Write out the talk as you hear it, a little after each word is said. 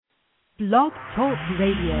Blog Talk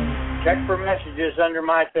Radio. Check for messages under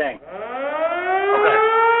my thing. Okay.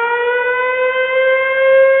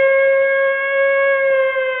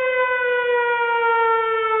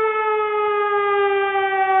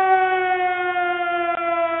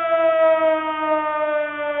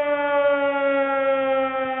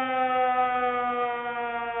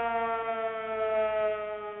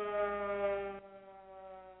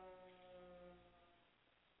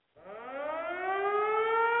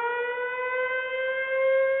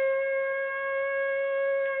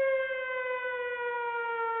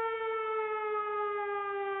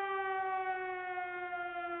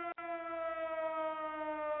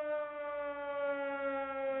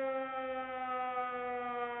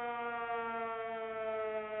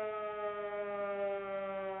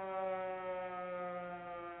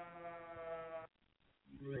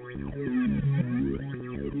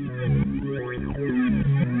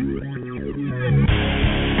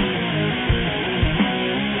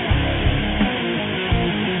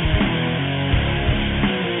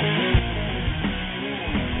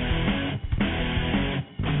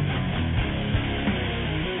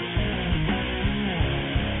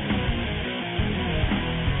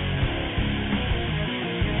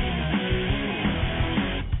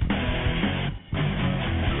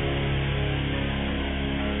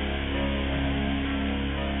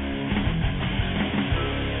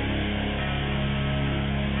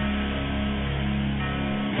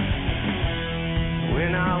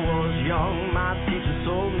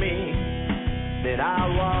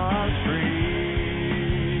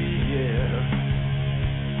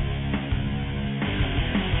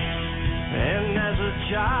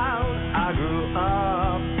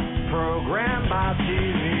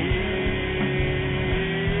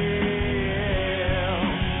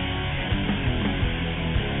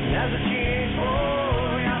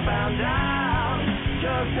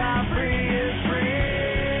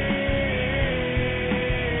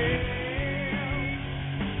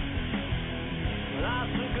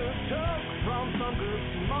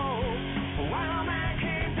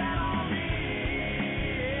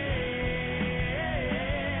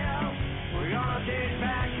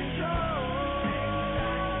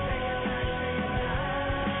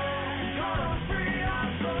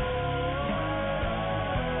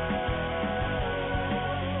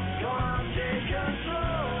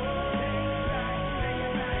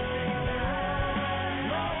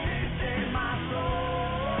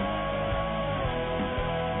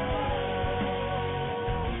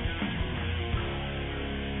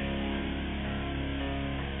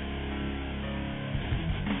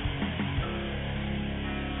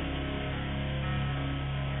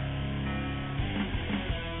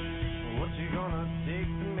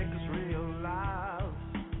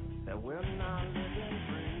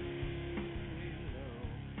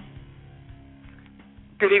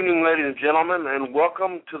 Good evening, ladies and gentlemen, and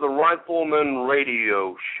welcome to the Rifleman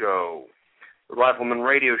Radio Show. The Rifleman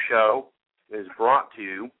Radio Show is brought to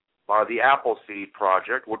you by the Appleseed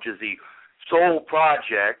Project, which is the sole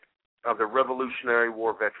project of the Revolutionary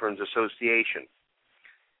War Veterans Association.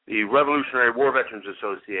 The Revolutionary War Veterans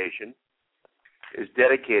Association is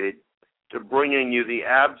dedicated to bringing you the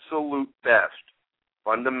absolute best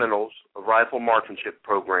fundamentals of rifle marksmanship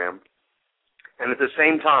program, and at the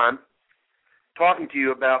same time, talking to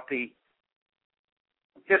you about the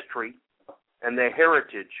history and the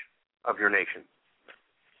heritage of your nation.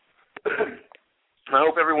 I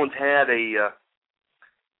hope everyone's had a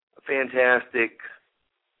fantastic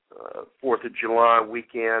 4th of July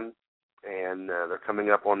weekend, and they're coming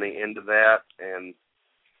up on the end of that, and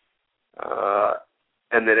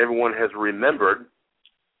that everyone has remembered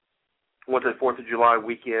what the 4th of July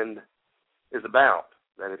weekend is about.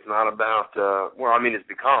 That it's not about, it's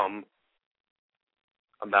become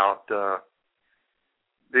about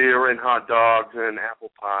beer and hot dogs and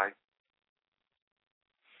apple pie.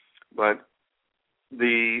 But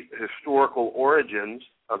the historical origins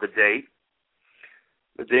of the date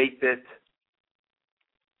that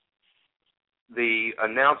the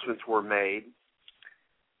announcements were made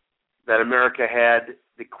that America had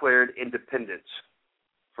declared independence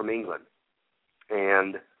from England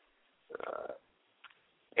and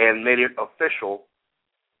made it official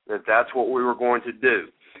that that's what we were going to do.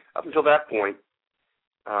 Up until that point,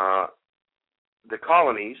 the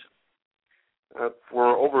colonies,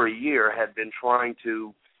 for over a year, had been trying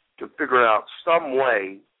to figure out some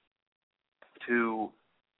way to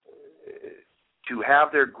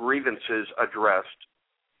have their grievances addressed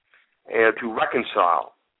and to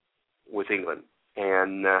reconcile with England.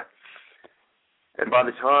 And by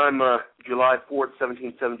the time July 4th,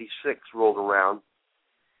 1776 rolled around,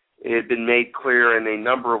 it had been made clear in a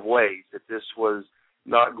number of ways that this was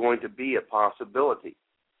not going to be a possibility,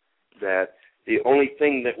 that the only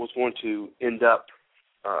thing that was going to end up,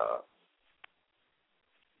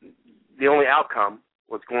 the only outcome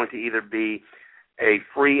was going to either be a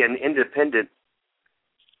free and independent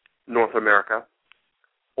North America,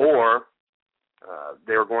 or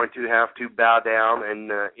they were going to have to bow down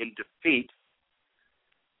and in defeat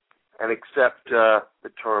and accept the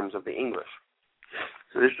terms of the English.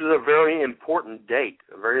 So this was a very important date,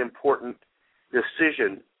 a very important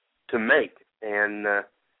decision to make. And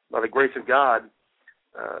by the grace of God,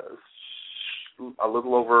 a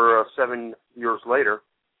little over 7 years later,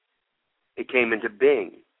 it came into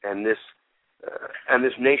being. And this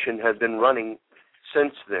nation has been running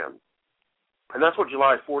since then. And that's what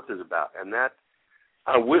July 4th is about. And that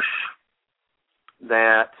I wish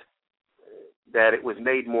that it was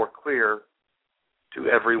made more clear to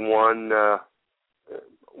everyone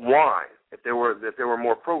why, if there were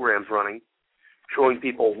more programs running, showing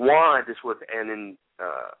people why this was an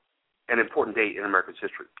important date in America's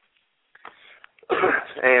history.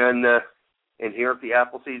 And here at the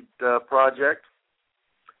Appleseed Project,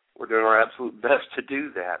 we're doing our absolute best to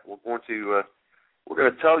do that. We're going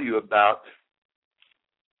to tell you about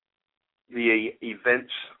the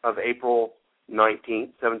events of April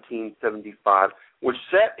 19th, 1775, which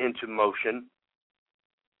set into motion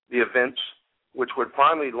the events which would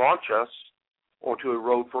finally launch us onto a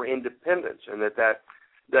road for independence, and that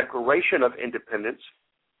Declaration of Independence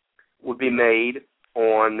would be made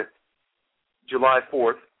on July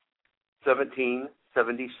 4th,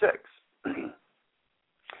 1776.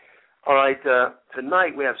 All right,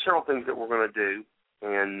 tonight we have several things that we're going to do,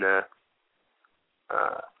 and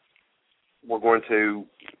we're going to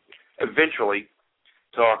eventually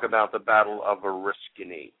talk about the Battle of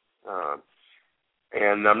Oriskany.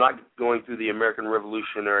 And I'm not going through the American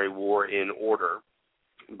Revolutionary War in order,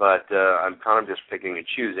 but I'm kind of just picking and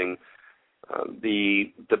choosing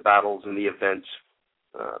the battles and the events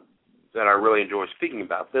that I really enjoy speaking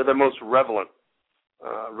about. They're the most relevant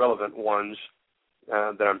ones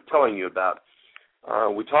that I'm telling you about.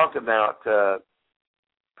 We talked about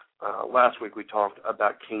last week. We talked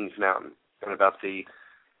about Kings Mountain and about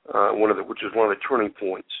which is one of the turning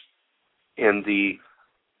points in the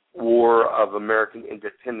War of American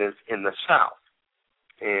Independence in the South.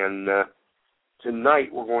 And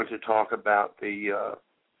tonight we're going to talk about the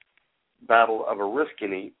Battle of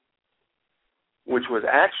Oriskany, which was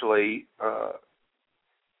actually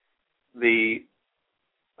the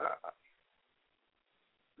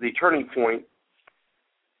turning point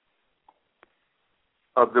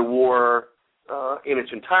of the war in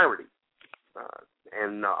its entirety.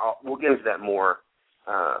 And we'll get into that more.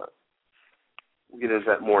 We'll get into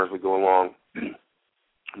that more as we go along.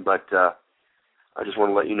 But I just want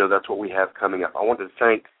to let you know that's what we have coming up. I want to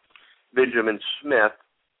thank Benjamin Smith,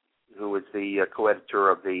 who is the co-editor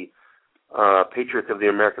of the Patriots of the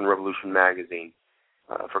American Revolution magazine,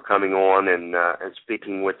 for coming on and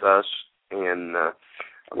speaking with us. And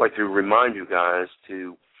I'd like to remind you guys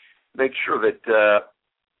to make sure that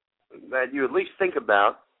you at least think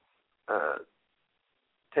about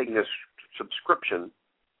taking a subscription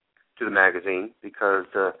to the magazine, because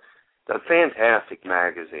it's a fantastic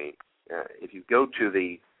magazine. If you go to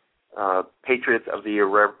the Patriots of the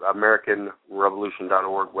American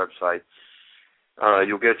Revolution.org website,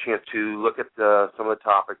 you'll get a chance to look at some of the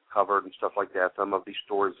topics covered and stuff like that, some of these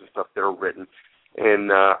stories and stuff that are written.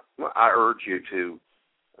 And I urge you to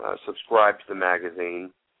subscribe to the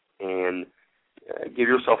magazine and give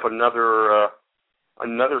yourself another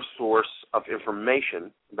source of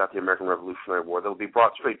information about the American Revolutionary War that will be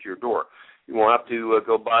brought straight to your door. You won't have to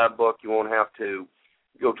go buy a book. You won't have to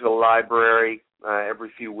go to the library every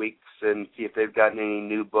few weeks and see if they've gotten any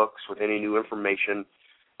new books with any new information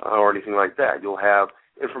or anything like that. You'll have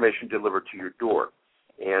information delivered to your door.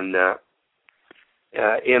 And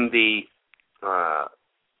in the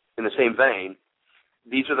same vein,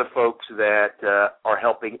 these are the folks that are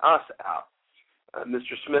helping us out.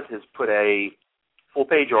 Mr. Smith has put a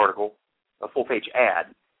full-page article, a full-page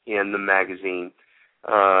ad in the magazine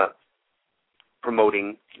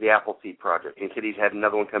promoting the Appleseed Project. He said he's had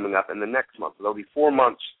another one coming up in the next month. So there'll be 4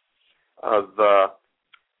 months of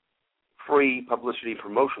free publicity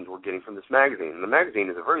promotions we're getting from this magazine. And the magazine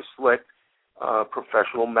is a very slick,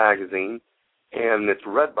 professional magazine, and it's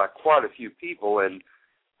read by quite a few people. And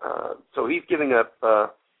so he's giving up a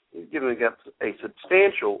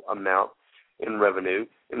substantial amount in revenue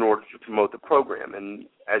in order to promote the program. And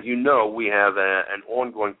as you know, we have an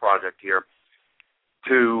ongoing project here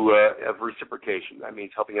of reciprocation. That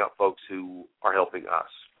means helping out folks who are helping us.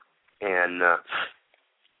 And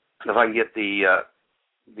if I can get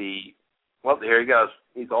well, there he goes.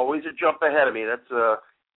 He's always a jump ahead of me. That's the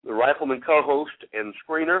Rifleman co-host and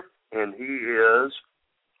screener, and he is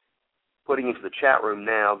putting into the chat room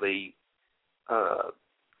now the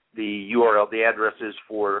URL, the addresses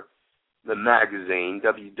for the magazine,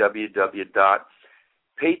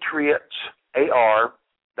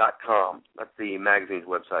 www.patriotsar.com. That's the magazine's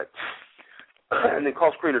website. And then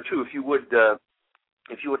call screener 2, if you would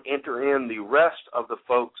enter in the rest of the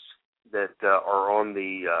folks that are on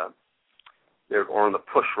the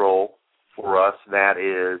push roll for us. That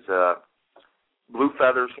is Blue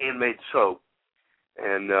Feather's Handmade Soap,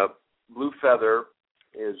 and Blue Feather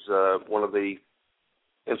is one of the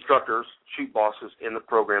instructors, shoot bosses in the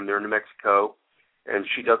program there in New Mexico, and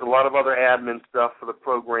she does a lot of other admin stuff for the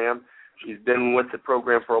program. She's been with the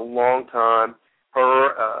program for a long time.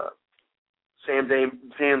 Her, Sam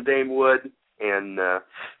Damewood, and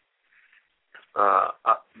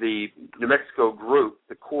the New Mexico group,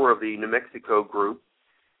 the core of the New Mexico group,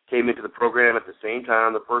 came into the program at the same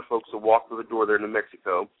time, the first folks to walk through the door there in New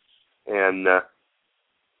Mexico, and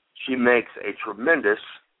she makes a tremendous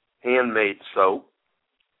handmade soap.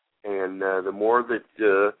 And the more that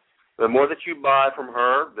you buy from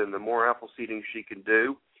her, then the more apple seeding she can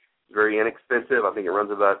do. It's very inexpensive. I think it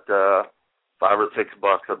runs about $5 or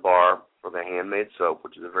 $6 a bar for the handmade soap,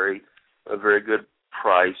 which is a very good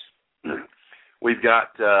price. We've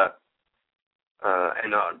got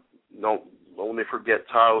don't let me forget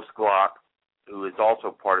Taos Glock, who is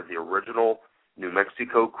also part of the original New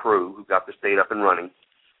Mexico crew who got the state up and running.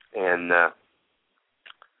 And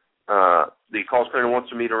the call screener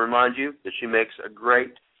wants me to remind you that she makes a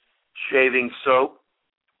great shaving soap,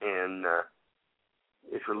 and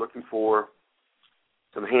if you're looking for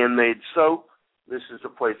some handmade soap, this is the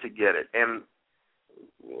place to get it. And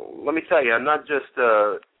let me tell you, I'm not just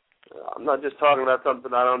talking about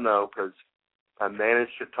something I don't know, because I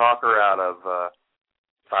managed to talk her out of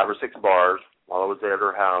 5 or 6 bars while I was at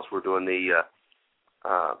her house. We're doing the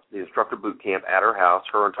instructor boot camp at her house.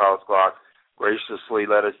 Her and Taos Glock graciously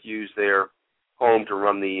let us use their home to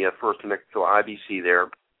run the first New Mexico IBC there,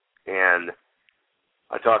 and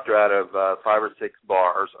I talked her out of 5 or 6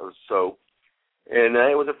 bars of soap, and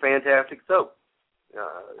it was a fantastic soap.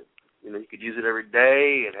 You could use it every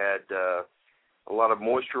day. It had a lot of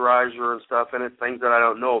moisturizer and stuff in it, things that I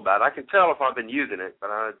don't know about. I can tell if I've been using it, but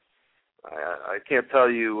I can't tell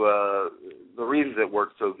you the reasons it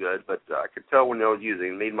worked so good, but I could tell when I was using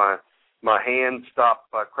it. It made my hands stop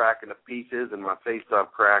cracking to pieces and my face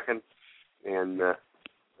stop cracking, and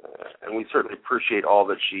we certainly appreciate all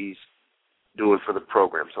that she's doing for the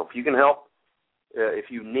program. So if you can help, if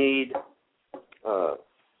you need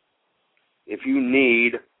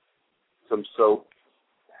some soap,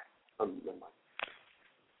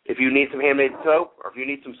 if you need some handmade soap, or if you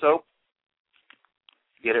need some soap,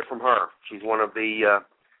 get it from her. She's one of the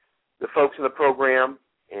folks in the program,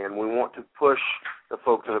 and we want to push the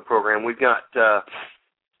folks in the program. We've got the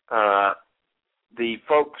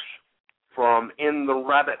folks from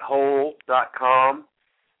InTheRabbitHole.com.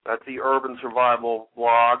 That's the urban survival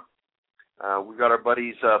blog. We've got our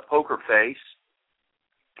buddies Poker Face.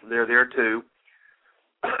 They're there too.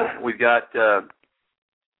 We've got the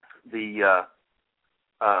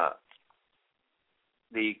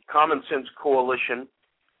Common Sense Coalition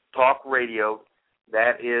Talk Radio.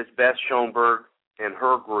 That is Beth Schoenberg and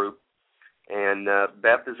her group. And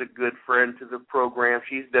Beth is a good friend to the program.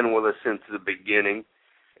 She's been with us since the beginning,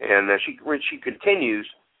 and she continues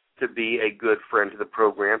to be a good friend to the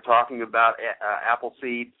program, talking about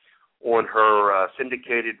Appleseed on her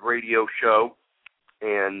syndicated radio show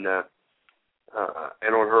and on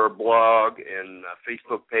her blog and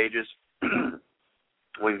Facebook pages.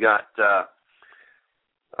 We've got,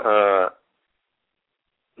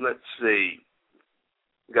 let's see,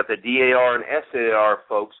 we've got the DAR and SAR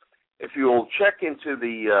folks. If you'll check into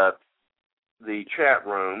the chat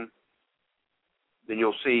room, then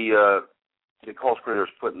you'll see the call screeners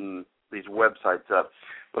putting these websites up.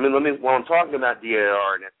 Let me. While I'm talking about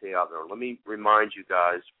DAR and SAR, though, let me remind you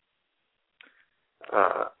guys.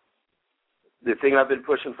 The thing I've been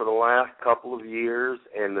pushing for the last couple of years,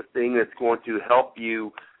 and the thing that's going to help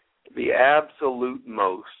you the absolute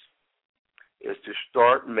most, is to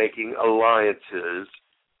start making alliances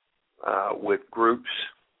with groups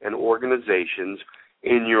and organizations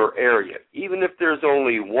in your area. Even if there's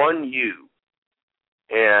only one you,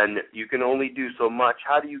 and you can only do so much,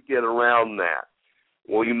 how do you get around that?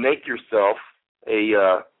 Well, you make yourself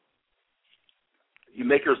a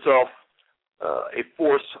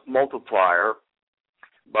force multiplier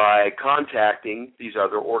by contacting these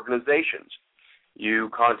other organizations. You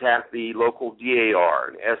contact the local DAR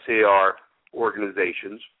and SAR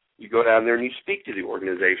organizations. You go down there and you speak to the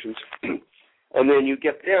organizations, and then you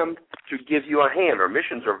get them to give you a hand. Our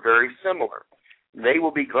missions are very similar. They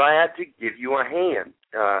will be glad to give you a hand.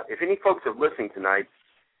 If any folks have listened tonight,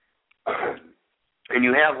 and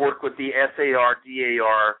you have worked with the SAR,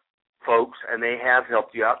 DAR folks, and they have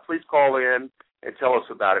helped you out, please call in and tell us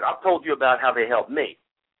about it. I've told you about how they helped me.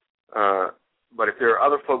 But if there are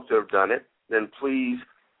other folks that have done it, then please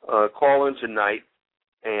call in tonight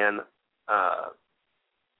and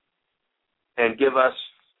give us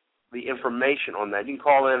the information on that. You can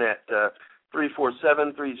call in at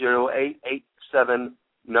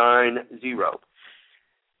 347-308-8790.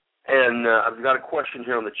 And I've got a question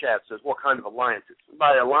here on the chat. It says, what kind of alliances?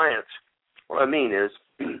 By alliance, what I mean is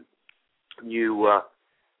you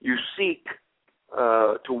seek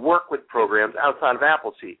to work with programs outside of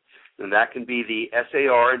Appleseed. And that can be the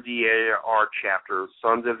SAR and DAR chapters,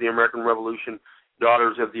 Sons of the American Revolution,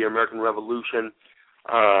 Daughters of the American Revolution.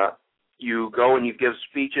 You go and you give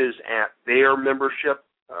speeches at their membership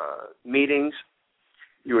meetings.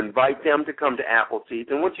 You invite them to come to Appleseed.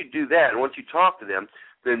 And once you do that, and once you talk to them,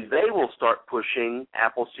 then they will start pushing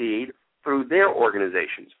Appleseed through their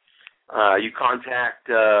organizations. You contact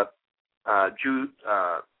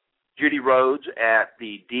Judy Rhodes at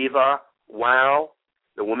the Diva WOW,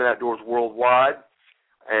 the Women Outdoors Worldwide,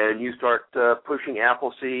 and you start pushing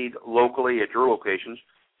Appleseed locally at your locations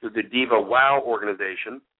through the Diva WOW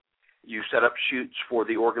organization. You set up shoots for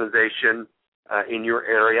the organization in your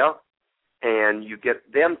area, and you get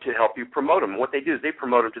them to help you promote them. What they do is they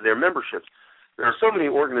promote them to their memberships. There are so many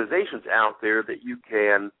organizations out there that you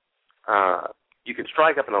can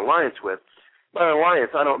strike up an alliance with. By an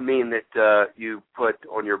alliance, I don't mean that you put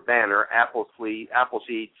on your banner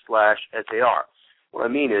Appleseed/SAR. What I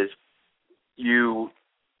mean is you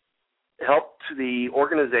help the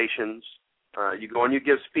organizations. You go and you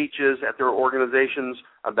give speeches at their organizations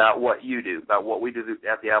about what you do, about what we do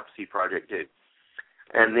at the Appleseed Project do.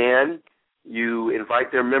 And then you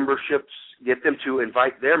invite their memberships, get them to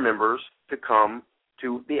invite their members to come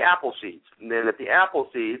to the Appleseeds. And then at the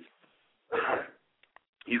Appleseeds,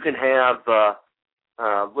 you can have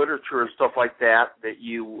literature and stuff like that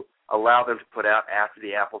you allow them to put out after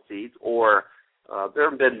the Appleseeds. Or there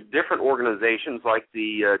have been different organizations like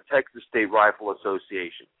the Texas State Rifle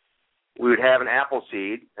Association. We would have an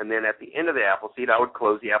Appleseed, and then at the end of the Appleseed, I would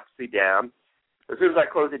close the Appleseed down. As soon as I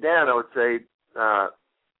closed it down, I would say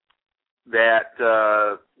that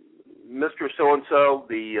Mr. So-and-so,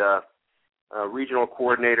 the regional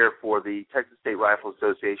coordinator for the Texas State Rifle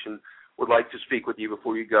Association, would like to speak with you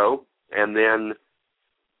before you go, and then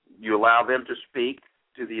you allow them to speak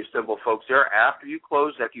to the assembled folks there. After you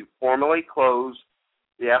formally close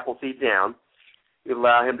the Appleseed down, you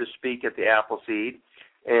allow him to speak at the Appleseed,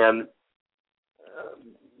 and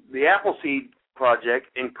the Appleseed Project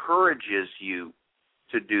encourages you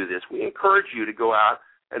to do this. We encourage you to go out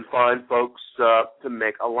and find folks to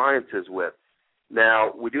make alliances with.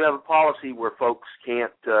 Now, we do have a policy where folks you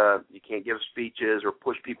can't give speeches or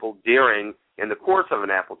push people in the course of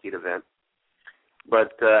an Appleseed event.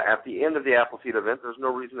 But at the end of the Appleseed event, there's no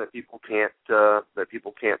reason that people can't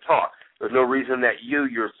talk. There's no reason that you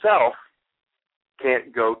yourself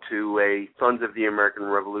can't go to a Sons of the American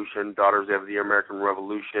Revolution, Daughters of the American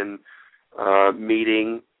Revolution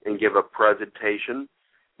meeting and give a presentation,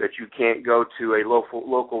 that you can't go to a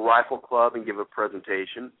local rifle club and give a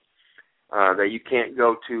presentation, that you can't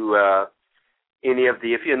go to any of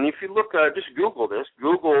the, if you look, just Google this,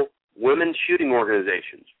 Google women's shooting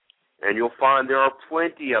organizations, and you'll find there are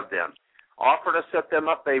plenty of them. Offer to set them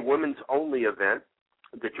up a women's-only event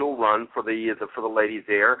that you'll run for the ladies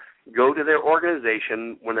there. Go to their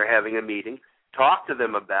organization when they're having a meeting. Talk to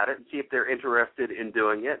them about it and see if they're interested in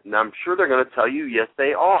doing it. And I'm sure they're going to tell you, yes,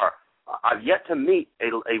 they are. I've yet to meet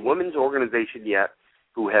a women's organization yet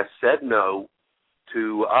who has said no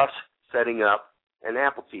to us setting up an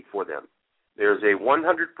Appleseed for them. There's a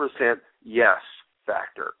 100% yes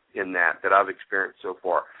factor in that I've experienced so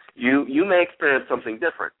far. You may experience something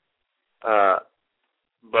different, but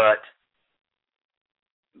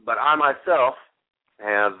I myself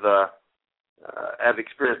have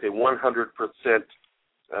experienced a 100%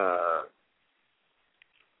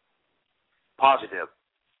 positive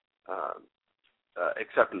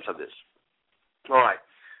acceptance of this. All right,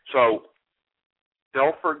 so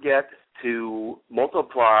don't forget to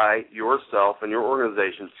multiply yourself and your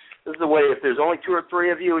organization. This is a way, if there's only 2 or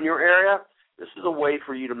 3 of you in your area, this is a way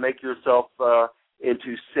for you to make yourself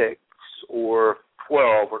into 6 or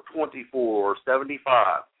 12 or 24 or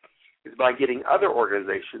 75. Is by getting other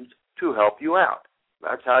organizations to help you out.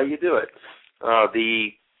 That's how you do it.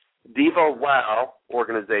 The Devo Wow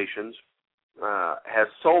organizations has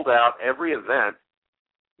sold out every event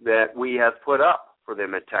that we have put up for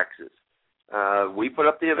them in Texas. We put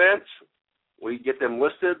up the events, we get them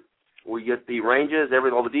listed, we get the ranges,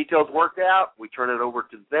 all the details worked out, we turn it over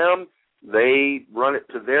to them, they run it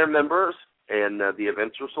to their members, and the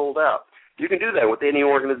events are sold out. You can do that with any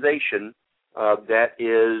organization that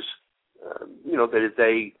is, that is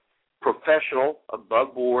a professional,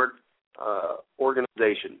 above-board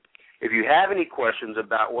organization. If you have any questions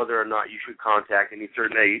about whether or not you should contact any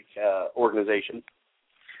certain organization,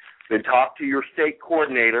 then talk to your state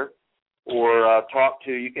coordinator or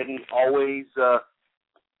you can always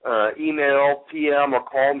email, PM, or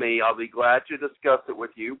call me. I'll be glad to discuss it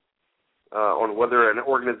with you on whether an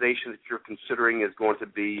organization that you're considering is going to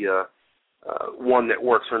be one that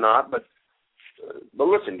works or not. But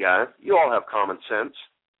listen, guys, you all have common sense,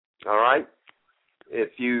 all right?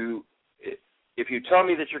 If you tell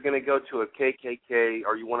me that you're going to go to a KKK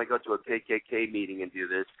or you want to go to a KKK meeting and do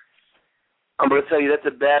this, I'm going to tell you that's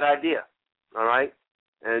a bad idea, all right?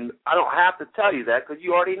 And I don't have to tell you that because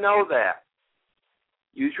you already know that.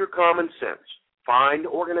 Use your common sense. Find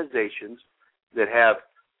organizations that have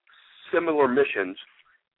similar missions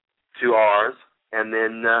to ours, and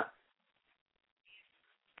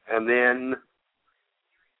then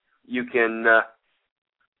you can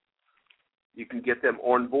get them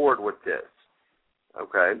on board with this.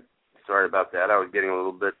 Okay, sorry about that. I was getting a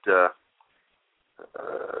little bit.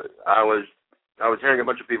 I was hearing a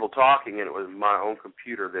bunch of people talking, and it was my own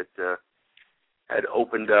computer that had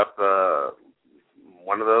opened up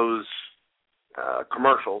one of those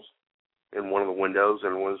commercials in one of the windows,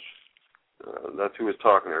 and was that's who was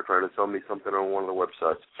talking there, trying to tell me something on one of the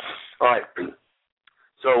websites. All right,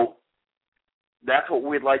 so that's what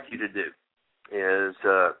we'd like you to do: is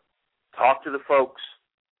talk to the folks,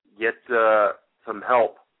 get some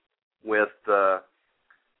help with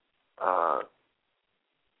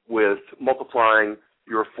multiplying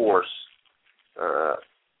your force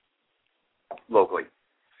locally.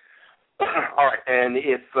 All right, and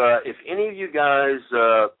if any of you guys,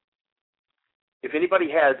 if anybody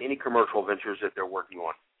has any commercial ventures that they're working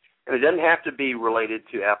on, and it doesn't have to be related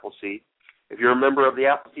to Appleseed. If you're a member of the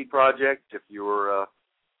Appleseed Project, if you're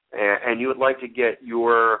and you would like to get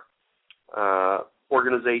your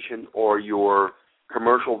organization or your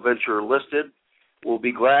commercial venture listed, we'll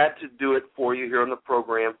be glad to do it for you here on the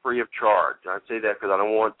program free of charge. I say that because I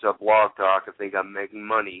don't want Blog Talk to think I'm making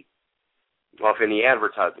money off any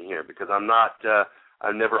advertising here, because I'm not.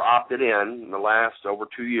 I've never opted in the last over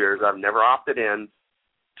 2 years. I've never opted in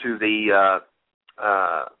to the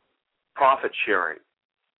profit sharing.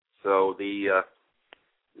 So the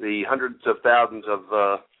hundreds of thousands of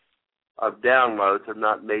downloads have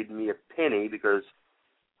not made me a penny, because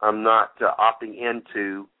I'm not opting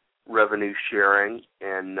into revenue sharing,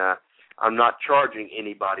 and I'm not charging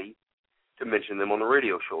anybody to mention them on the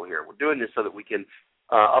radio show here. We're doing this so that we can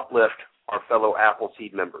uplift our fellow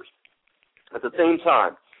Appleseed members. At the same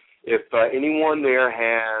time, if anyone there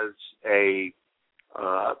has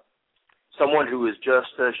someone who has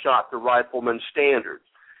just shot the rifleman standards,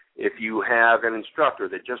 if you have an instructor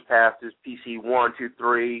that just passed his PC 1, 2,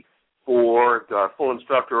 3, 4, full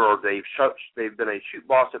instructor, or they've been a shoot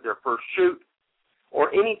boss at their first shoot,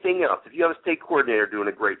 or anything else, if you have a state coordinator doing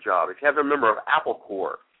a great job, if you have a member of Apple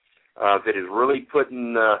Corps that is really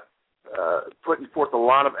putting forth a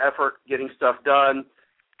lot of effort getting stuff done,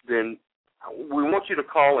 then we want you to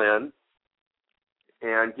call in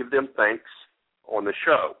and give them thanks on the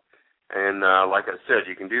show. And like I said,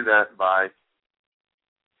 you can do that by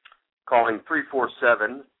calling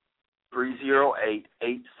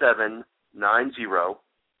 347-308-8790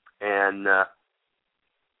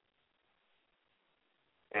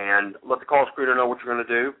 and let the call screener know what you're going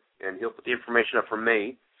to do, and he'll put the information up for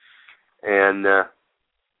me, and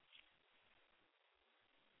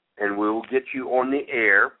we will get you on the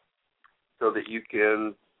air so that you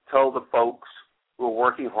can tell the folks who are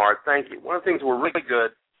working hard, thank you. One of the things we're really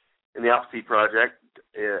good in the Appleseed Project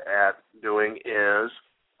at doing is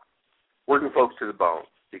working folks to the bone,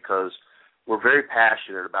 because we're very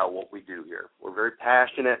passionate about what we do here. We're very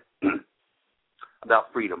passionate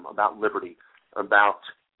about freedom, about liberty, about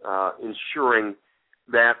ensuring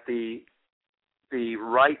that the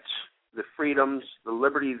rights, the freedoms, the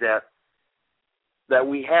liberty that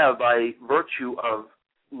we have by virtue of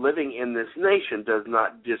living in this nation does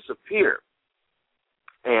not disappear.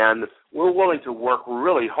 And we're willing to work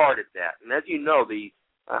really hard at that. And as you know,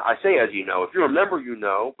 I say as you know, if you're a member, you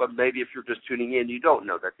know, but maybe if you're just tuning in, you don't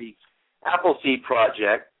know that the Appleseed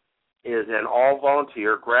Project is an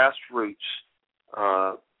all-volunteer, grassroots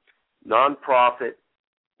nonprofit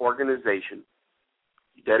organization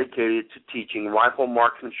dedicated to teaching rifle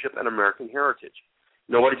marksmanship and American heritage.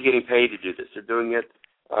 Nobody's getting paid to do this. They're doing it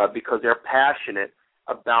because they're passionate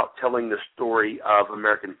about telling the story of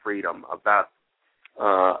American freedom, about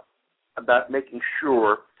making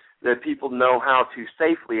sure that people know how to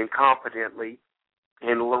safely and competently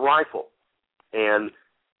handle a rifle. And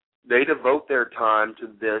they devote their time to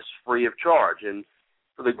this free of charge. And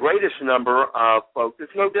for the greatest number of folks,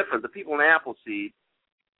 it's no different. The people in Appleseed,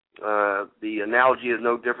 the analogy is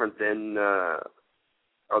no different than,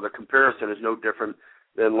 or the comparison is no different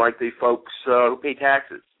than like the folks who pay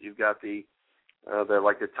taxes. You've got the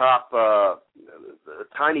top, the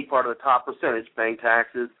tiny part of the top percentage paying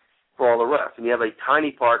taxes for all the rest. And you have a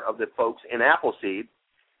tiny part of the folks in Appleseed.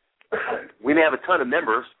 We may have a ton of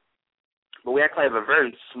members, but we actually have a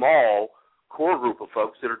very small core group of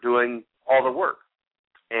folks that are doing all the work.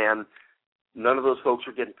 And none of those folks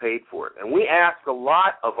are getting paid for it. And we ask a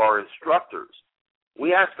lot of our instructors.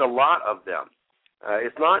 We ask a lot of them.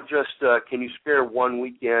 It's not just can you spare one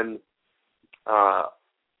weekend 4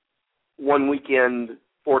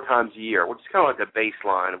 times a year, which is kind of like the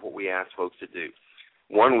baseline of what we ask folks to do.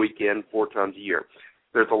 1 weekend, 4 times a year.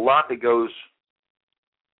 There's a lot that goes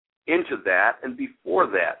into that, and before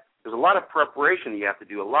that, there's a lot of preparation that you have to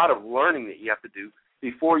do, a lot of learning that you have to do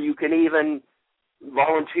before you can even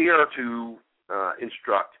volunteer to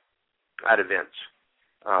instruct at events.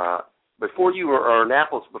 Before you are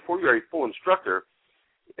before you're a full instructor,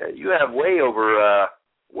 you have way over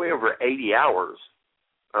 80 hours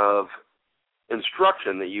of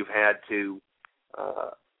instruction that you've had to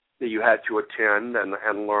attend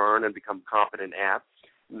and learn and become competent at.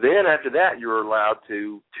 Then after that, you're allowed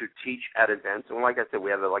to teach at events. And like I said,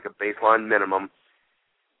 we have like a baseline minimum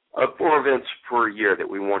of 4 events per year that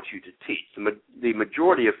we want you to teach. The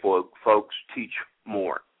majority of folks teach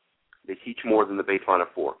more. They teach more than the baseline of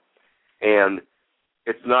 4. And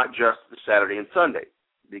it's not just the Saturday and Sunday,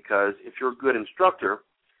 because if you're a good instructor,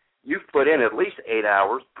 you've put in at least 8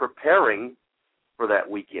 hours preparing for that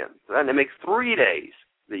weekend. So that makes 3 days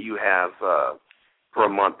that you have for a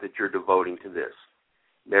month that you're devoting to this.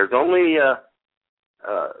 There's only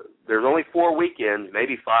 4 weekends,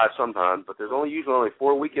 maybe 5 sometimes, but there's usually only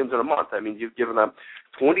 4 weekends in a month. That means you've given up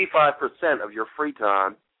 25% of your free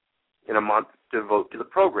time in a month to devote to the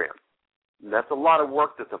program. And that's a lot of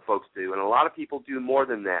work that the folks do, and a lot of people do more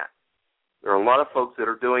than that. There are a lot of folks that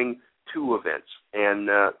are doing 2 events, and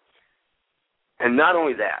not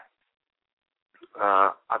only that.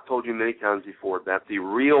 I've told you many times before that the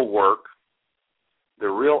real work, the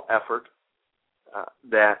real effort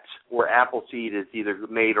that where Appleseed is either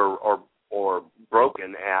made or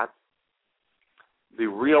broken at, the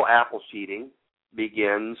real Appleseeding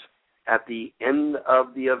begins at the end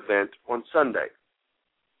of the event on Sunday.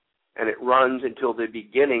 And it runs until the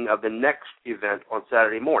beginning of the next event on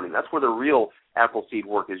Saturday morning. That's where the real Appleseed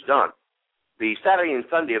work is done. The Saturday and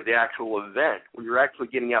Sunday of the actual event, when you're actually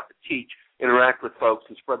getting out to teach, interact with folks,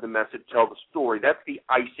 and spread the message, tell the story, that's the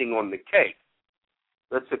icing on the cake.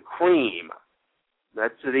 That's the cream.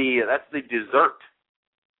 That's the dessert.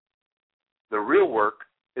 The real work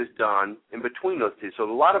is done in between those two. So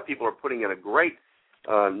a lot of people are putting in a great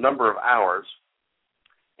number of hours,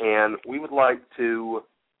 and we would like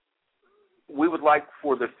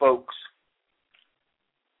for the folks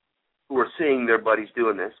who are seeing their buddies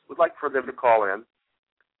doing this, would like for them to call in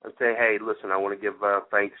and say, hey, listen, I want to give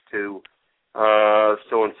thanks to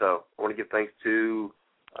so-and-so. I want to give thanks to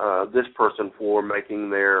this person for making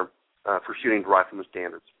their, for shooting to rifleman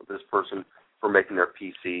standards, for this person for making their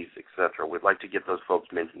PCs, etc. We'd like to get those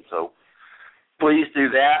folks mentioned. So please do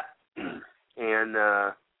that. And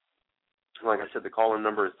like I said, the call-in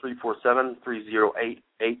number is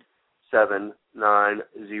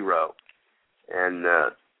 347-308-8790. And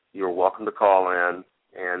you're welcome to call in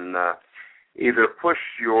and either push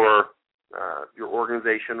your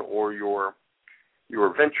organization or your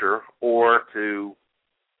venture, or to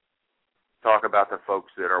talk about the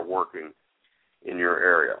folks that are working in your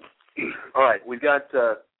area. All right, we've got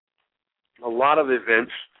a lot of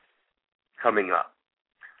events coming up.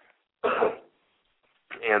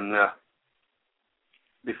 And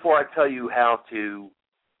before I tell you how to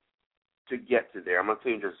get to there, I'm going to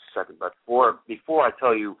tell you in just a second, but before I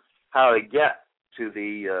tell you how to get to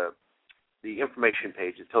the information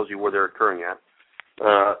page that tells you where they're occurring at,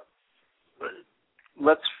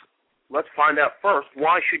 let's find out first,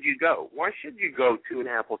 why should you go? Why should you go to an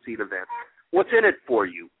Appleseed event? What's in it for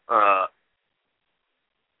you?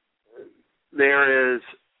 There is,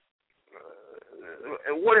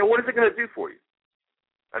 what is it going to do for you?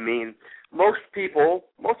 I mean, most of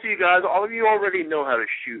you guys, all of you already know how to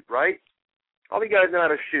shoot, right? All of you guys know how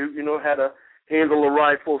to shoot. You know how to handle a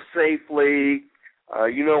rifle safely.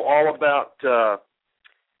 You know all about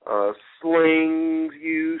slings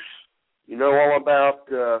use. You know all about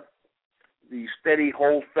the steady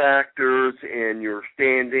hold factors and your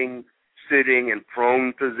standing, sitting, and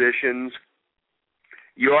prone positions.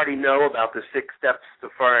 You already know about the 6 steps to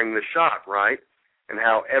firing the shot, right? And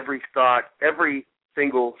how every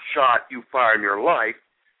single shot you fire in your life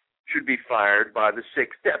should be fired by the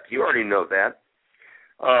 6 steps. You already know that.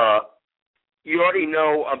 You already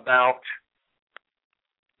know about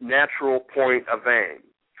natural point of aim,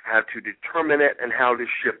 how to determine it and how to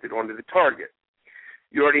shift it onto the target.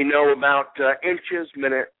 You already know about inches,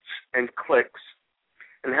 minutes, and clicks,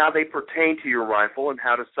 and how they pertain to your rifle and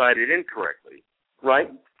how to sight it incorrectly,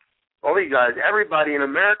 right? All you guys, everybody in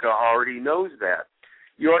America already knows that.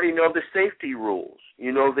 You already know the safety rules.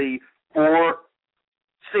 You know the 4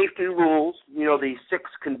 safety rules, you know the 6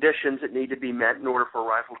 conditions that need to be met in order for a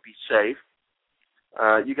rifle to be safe.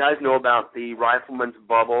 You guys know about the rifleman's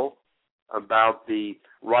bubble, about the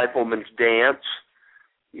rifleman's dance.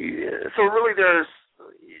 So really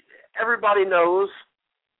everybody knows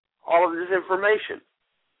all of this information.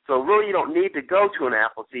 So really you don't need to go to an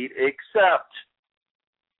Appleseed except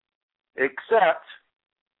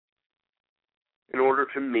in order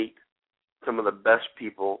to meet some of the best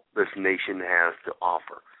people this nation has to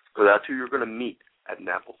offer. So that's who you're going to meet at an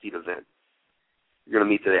Appleseed event. You're going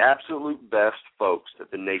to meet the absolute best folks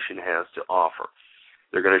that the nation has to offer.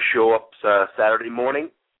 They're going to show up Saturday morning.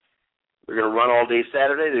 They're going to run all day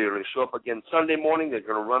Saturday. They're going to show up again Sunday morning. They're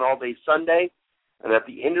going to run all day Sunday. And at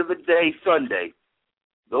the end of the day, Sunday,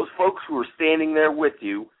 those folks who are standing there with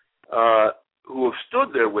you, who have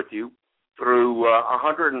stood there with you through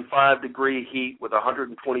 105-degree heat with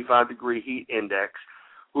 125-degree heat index,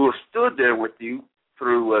 who have stood there with you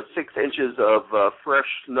through 6 inches of fresh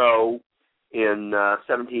snow in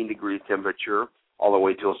 17-degree temperature all the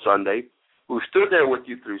way till Sunday, who stood there with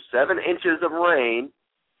you through 7 inches of rain,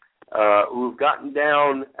 who've gotten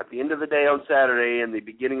down at the end of the day on Saturday and the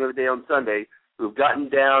beginning of the day on Sunday, who've gotten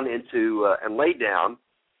down into and laid down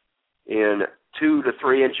in 2 to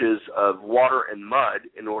 3 inches of water and mud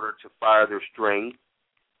in order to fire their string,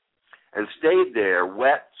 and stayed there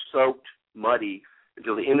wet, soaked, muddy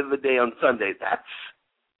until the end of the day on Sunday.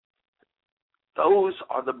 Those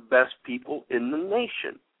are the best people in the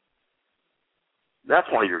nation. That's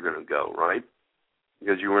why you're going to go, right?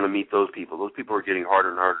 Because you're going to meet those people. Those people are getting harder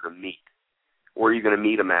and harder to meet. Where are you going to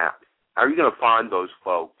meet them at? How are you going to find those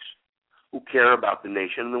folks who care about the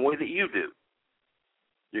nation in the way that you do?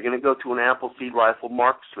 You're going to go to an Appleseed rifle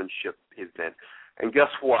marksmanship event. And guess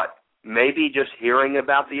what? Maybe just hearing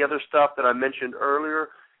about the other stuff that I mentioned earlier,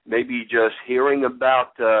 maybe just hearing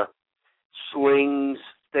about slings,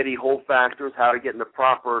 steady hold factors, how to get in the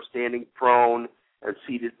proper standing prone and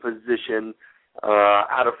seated position,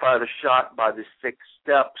 how to fire the shot by the 6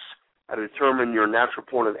 steps, how to determine your natural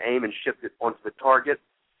point of aim and shift it onto the target,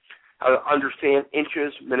 how to understand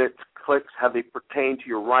inches, minutes, clicks, how they pertain to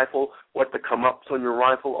your rifle, what the come-ups on your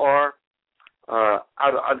rifle are, how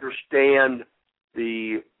to understand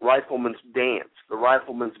the rifleman's dance, the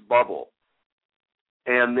rifleman's bubble,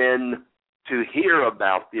 and then to hear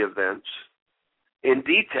about the events in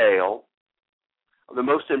detail of the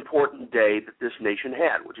most important day that this nation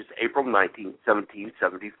had, which is April 19,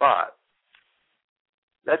 1775.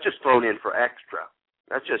 That's just thrown in for extra.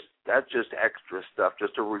 That's just extra stuff,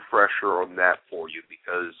 just a refresher on that for you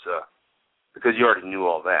because you already knew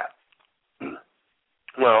all that.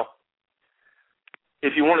 Well,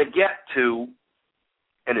 if you want to get to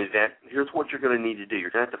an event, here's what you're going to need to do.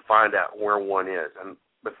 You're going to have to find out where one is. And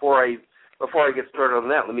before I get started on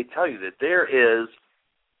that, let me tell you that there is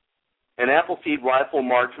an Appleseed rifle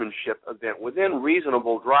marksmanship event within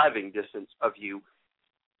reasonable driving distance of you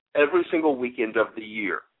every single weekend of the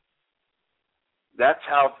year. That's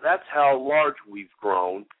how large we've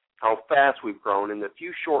grown, how fast we've grown in the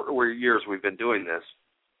few short years we've been doing this.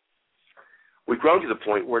 We've grown to the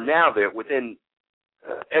point where now that within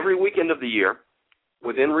every weekend of the year,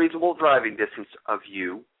 within reasonable driving distance of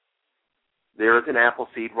you, there is an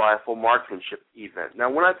Appleseed rifle marksmanship event.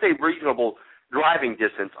 Now, when I say reasonable driving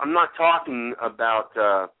distance, I'm not talking about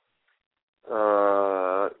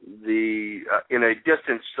in a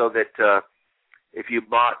distance so that if you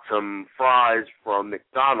bought some fries from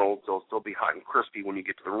McDonald's, they'll still be hot and crispy when you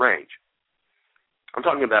get to the range. I'm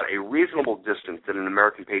talking about a reasonable distance that an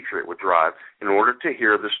American patriot would drive in order to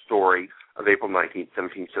hear the story of April 19,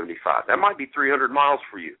 1775. That might be 300 miles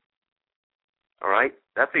for you. All right?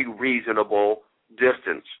 That's a reasonable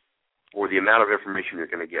distance for the amount of information you're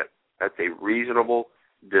going to get That's a reasonable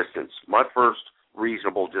distance. My first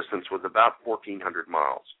reasonable distance was about 1,400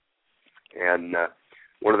 miles. And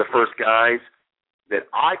one of the first guys that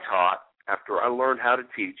I taught after I learned how to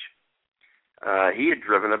teach, he had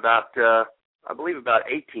driven about, I believe, about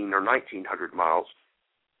 1,800 or 1,900 miles,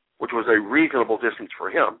 which was a reasonable distance for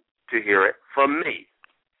him to hear it from me.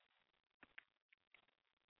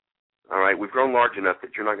 All right, we've grown large enough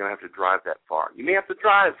that you're not going to have to drive that far. You may have to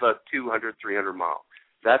drive 200, 300 miles.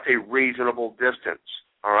 That's a reasonable distance,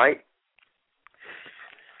 all right?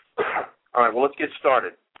 All right, well, let's get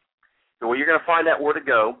started. So well, you're going to find out where to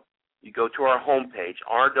go. You go to our homepage,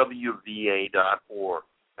 rwva.org.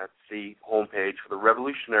 That's the homepage for the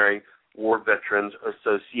Revolutionary War Veterans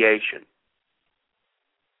Association.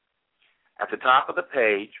 At the top of the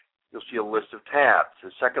page, you'll see a list of tabs.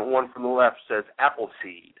 The second one from the left says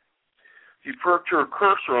Appleseed. If you put your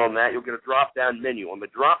cursor on that, you'll get a drop-down menu. On the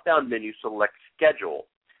drop-down menu, select Schedule.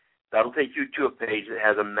 That'll take you to a page that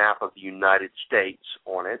has a map of the United States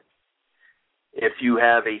on it. If you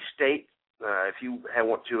have a state, if you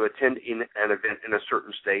want to attend an event in a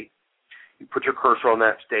certain state, you put your cursor on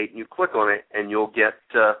that state and you click on it, and you'll get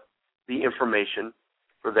the information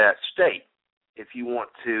for that state. If you want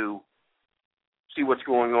to see what's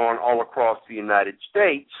going on all across the United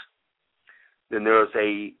States, then there's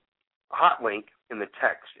a hot link in the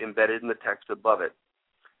text, embedded in the text above it.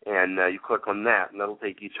 And you click on that, and that'll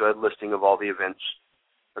take you to a listing of all the events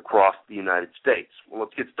across the United States. Well,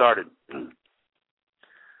 let's get started.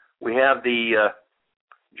 We have the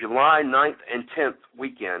July 9th and 10th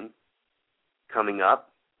weekend coming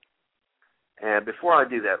up. And before I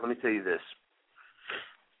do that, let me tell you this.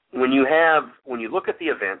 When you look at the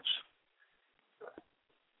events,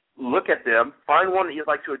 look at them, find one that you'd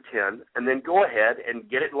like to attend, and then go ahead and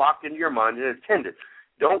get it locked into your mind and attend it.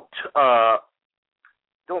 Don't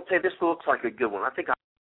say, this looks like a good one. I think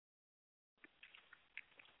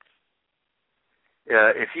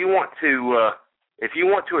if you want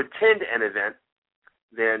to attend an event,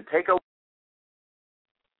 then take a look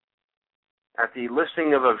at the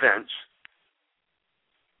listing of events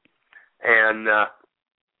and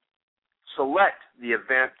select the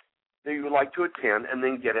event that you would like to attend, and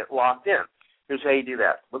then get it locked in. Here's how you do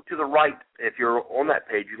that. Look to the right. If you're on that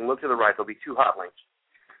page, you can look to the right. There'll be two hot links.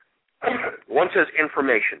 One says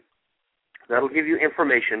Information. That'll give you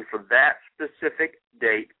information for that specific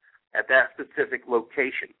date at that specific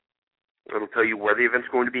location. It'll tell you where the event's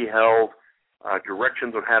going to be held,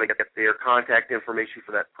 directions on how to get there, contact information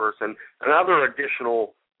for that person, and other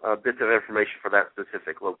additional bits of information for that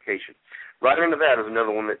specific location. Right under that is another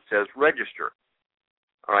one that says Register.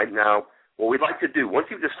 All right, now, what we'd like to do, once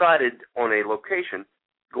you've decided on a location,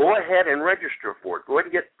 go ahead and register for it. Go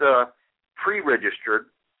ahead and get pre-registered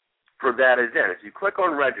for that event. If you click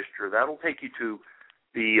on Register, that'll take you to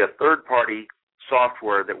the third-party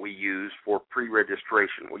software that we use for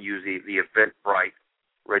pre-registration. We'll use the Eventbrite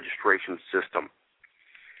registration system.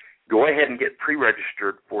 Go ahead and get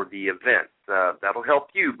pre-registered for the event. That'll help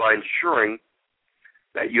you by ensuring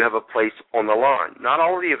that you have a place on the line. Not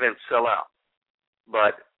all of the events sell out,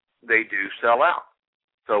 but they do sell out.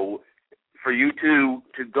 So for you to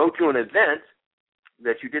go to an event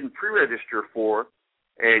that you didn't pre-register for,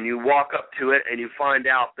 and you walk up to it and you find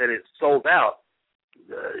out that it's sold out,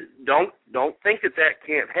 don't think that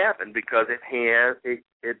can't happen, because it can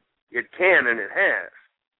and it has.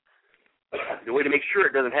 The way to make sure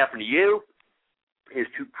it doesn't happen to you is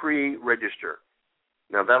to pre-register.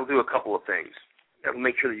 Now, that'll do a couple of things. That'll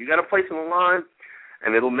make sure that you got a place on the line,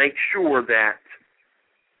 and it'll make sure that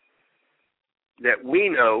we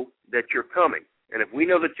know that you're coming. And if we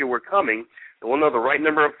know that you were coming, then we'll know the right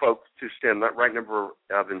number of folks to send, that right number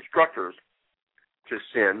of instructors to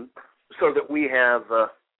send, so that we have a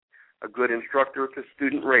good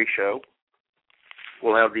instructor-to-student ratio.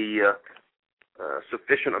 We'll have the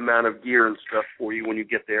sufficient amount of gear and stuff for you when you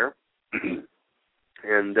get there.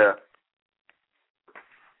 And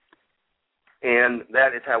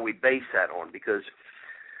that is how we base that on, because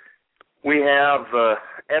we have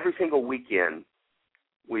every single weekend,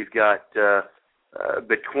 we've got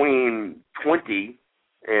between 20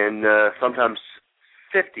 and sometimes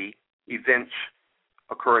 50 events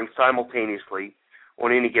occurring simultaneously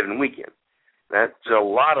on any given weekend. That's a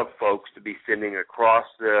lot of folks to be sending across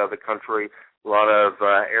the country, a lot of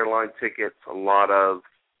airline tickets, a lot of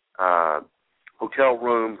hotel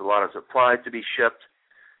rooms, a lot of supplies to be shipped.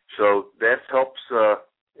 So that helps.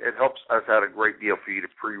 It helps us out a great deal for you to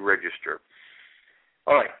pre-register.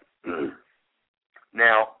 All right.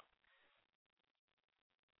 Now,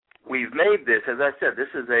 we've made this, as I said, this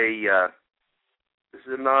is a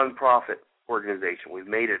nonprofit organization. We've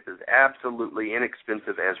made it as absolutely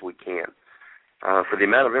inexpensive as we can. For the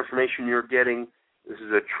amount of information you're getting, this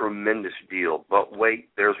is a tremendous deal. But wait,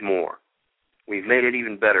 there's more. We've made it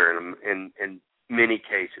even better in many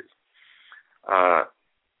cases.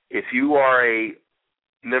 If you are a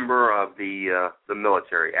member of the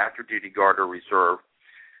military, active duty guard or reserve,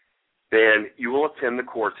 then you will attend the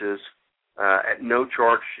courses at no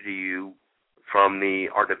charge to you from the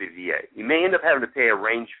RWVA. You may end up having to pay a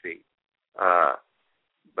range fee,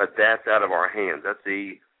 but that's out of our hands. That's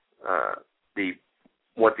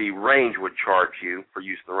what the range would charge you for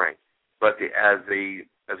use of the range. But as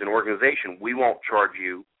an organization, we won't charge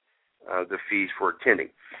you the fees for attending.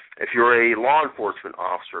 If you're a law enforcement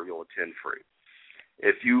officer, you'll attend free.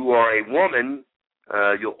 If you are a woman,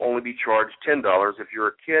 you'll only be charged $10. If you're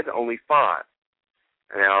a kid, only $5.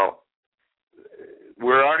 Now,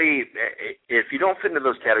 we're already, if you don't fit into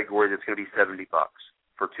those categories, it's going to be $70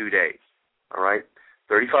 for 2 days. All right?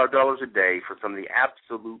 $35 a day for some of the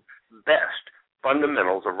absolute best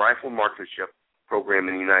fundamentals of rifle marksmanship program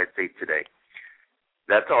in the United States today.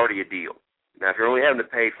 That's already a deal. Now, if you're only having to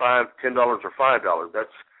pay $10 or $5,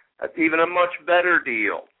 that's even a much better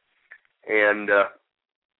deal. And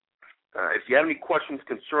if you have any questions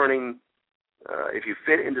concerning if you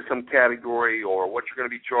fit into some category or what you're going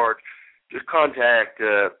to be charged, just contact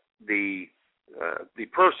the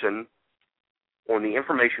person on the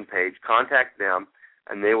information page. Contact them,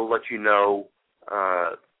 and they will let you know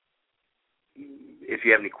if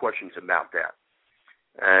you have any questions about that.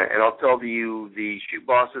 And I'll tell you the shoot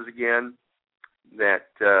bosses again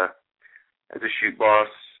that as a shoot boss,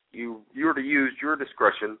 you're to use your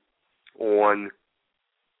discretion on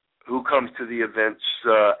who comes to the events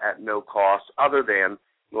at no cost other than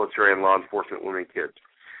military and law enforcement women and kids.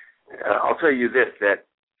 I'll tell you this, that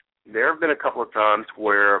there have been a couple of times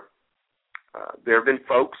where there have been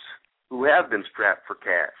folks who have been strapped for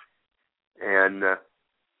cash, and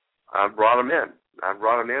I've brought them in.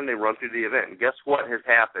 They run through the event. And guess what has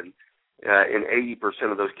happened in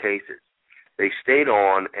 80% of those cases? They stayed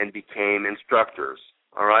on and became instructors,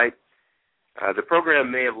 all right? The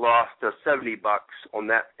program may have lost $70 on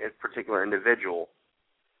that particular individual,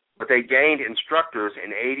 but they gained instructors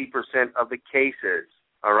in 80% of the cases,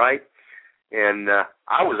 all right? And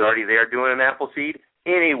I was already there doing an Appleseed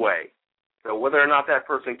anyway. So whether or not that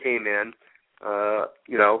person came in,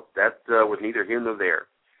 that was neither here nor there.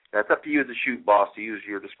 That's up to you as a shoot boss to use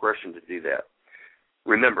your discretion to do that.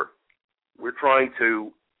 Remember, we're trying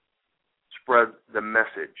to spread the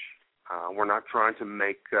message. We're not trying to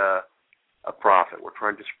make a profit. We're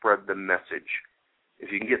trying to spread the message.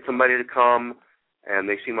 If you can get somebody to come and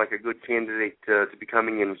they seem like a good candidate to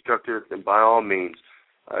becoming an instructor, then by all means,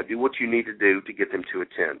 do what you need to do to get them to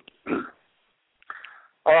attend.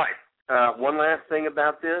 All right. One last thing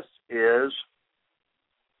about this is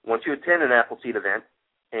once you attend an Appleseed event,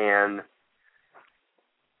 and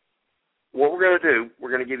what we're going to do, we're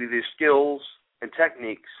going to give you the skills and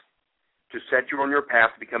techniques to set you on your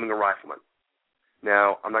path to becoming a rifleman.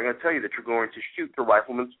 Now, I'm not going to tell you that you're going to shoot to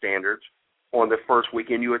rifleman standards on the first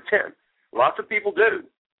weekend you attend. Lots of people do,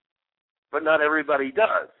 but not everybody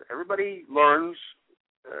does. Everybody learns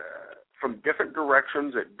from different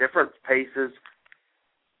directions at different paces.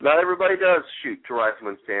 Not everybody does shoot to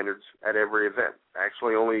rifleman standards at every event.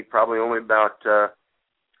 Actually, probably only about,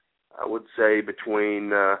 I would say,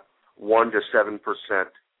 between 1 to 7%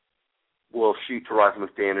 will shoot to rifleman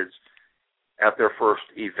standards at their first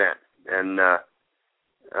event, and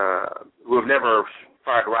who have never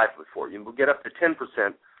fired a rifle before. You will get up to 10%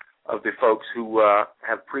 of the folks who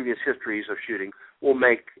have previous histories of shooting will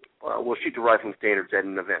shoot to rifleman standards at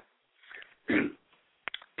an event.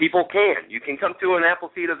 People can. You can come to an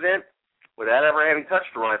Appleseed event without ever having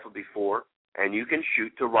touched a rifle before, and you can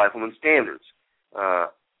shoot to rifleman standards.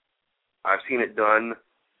 I've seen it done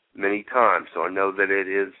many times, so I know that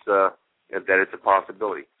it's a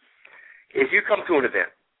possibility. If you come to an event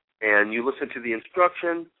and you listen to the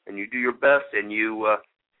instruction and you do your best and you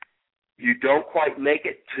don't quite make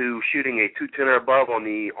it to shooting a 210 or above on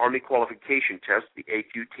the Army Qualification Test, the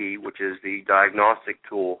AQT, which is the diagnostic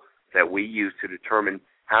tool that we use to determine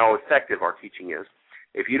how effective our teaching is.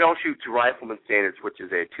 If you don't shoot to rifleman standards, which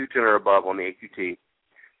is a 210 or above on the AQT,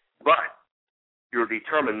 but you're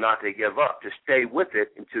determined not to give up, to stay with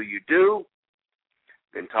it until you do,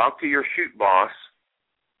 then talk to your shoot boss,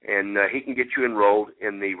 and he can get you enrolled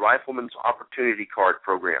in the Rifleman's Opportunity Card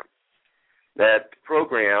program. That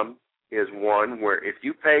program is one where if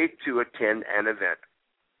you pay to attend an event,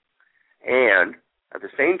 and at the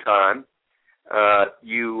same time,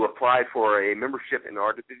 you apply for a membership in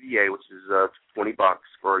RWVA, which is $20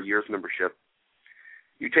 for a year's membership,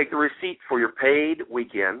 You take the receipt for your paid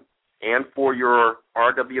weekend and for your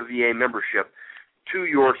RWVA membership to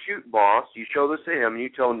your shoot boss. You show this to him, and you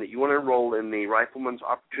tell him that you want to enroll in the Rifleman's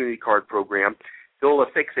Opportunity Card program. He'll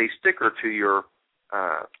affix a sticker to your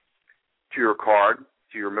card,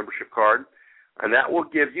 to your membership card, and that will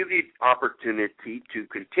give you the opportunity to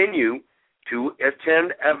continue to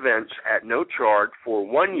attend events at no charge for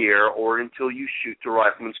 1 year or until you shoot to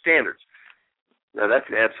Rifleman standards. Now, that's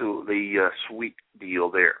an absolutely sweet deal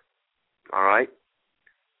there. All right?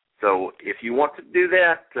 So if you want to do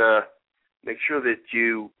that, make sure that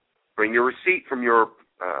you bring your receipt from your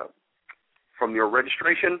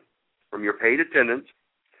registration, from your paid attendance,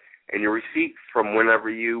 and your receipt from whenever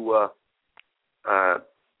you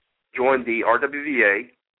join the RWVA,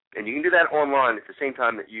 and you can do that online at the same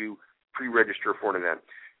time that you pre-register for an event.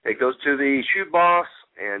 It goes to the shoot boss,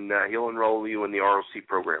 and he'll enroll you in the ROC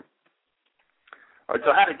program. All right,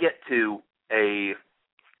 so how to get to an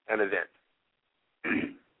event.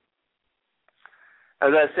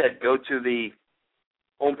 As I said, go to the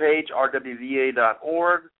homepage,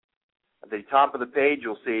 rwva.org. At the top of the page,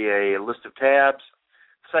 you'll see a list of tabs.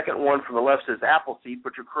 Second one from the left says Appleseed.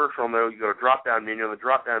 Put your cursor on there. You go to drop-down menu. On the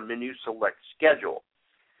drop-down menu, select Schedule.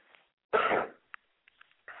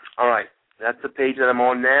 All right, that's the page that I'm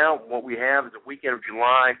on now. What we have is the weekend of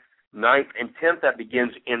July 9th and 10th. That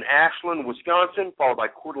begins in Ashland, Wisconsin, followed by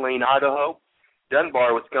Coeur d'Alene, Idaho,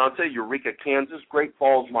 Dunbar, Wisconsin, Eureka, Kansas, Great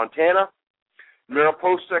Falls, Montana,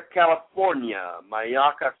 Mariposa, California,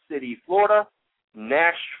 Mayaca City, Florida,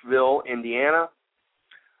 Nashville, Indiana,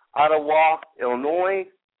 Ottawa, Illinois,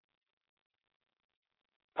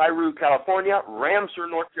 Piru, California, Ramseur,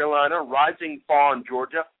 North Carolina, Rising Fawn,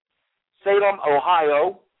 Georgia, Salem,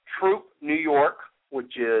 Ohio, Troop, New York,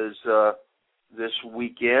 which is this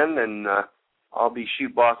weekend, and I'll be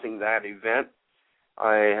shoot bossing that event.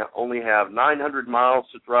 I only have 900 miles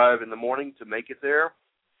to drive in the morning to make it there.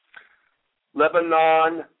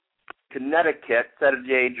 Lebanon, Connecticut,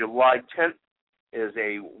 Saturday, July 10th, is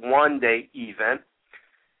a one-day event.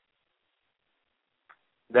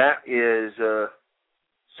 That is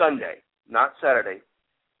Sunday, not Saturday.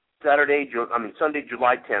 Sunday,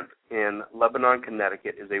 July 10th in Lebanon,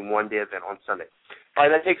 Connecticut is a one-day event on Sunday. All right,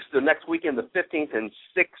 that takes the next weekend, the 15th and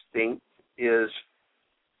 16th, is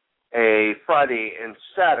a Friday and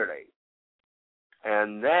Saturday.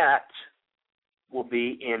 And that will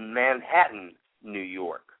be in Manhattan, New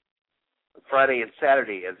York. A Friday and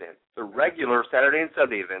Saturday event. The regular Saturday and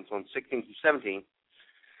Sunday events on 16th through 17th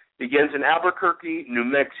begins in Albuquerque, New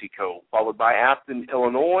Mexico, followed by Alton,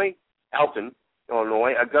 Illinois,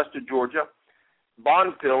 Augusta, Georgia,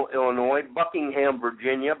 Bonneville, Illinois, Buckingham,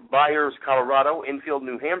 Virginia, Byers, Colorado, Enfield,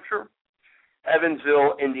 New Hampshire,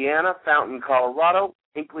 Evansville, Indiana, Fountain, Colorado,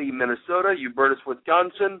 Hinckley, Minnesota, Hubertus,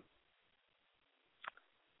 Wisconsin,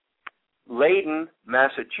 Layton,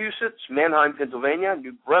 Massachusetts, Manheim, Pennsylvania,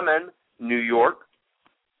 New Bremen, New York,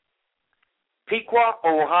 Pequot,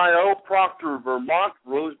 Ohio, Proctor, Vermont,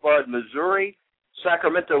 Rosebud, Missouri,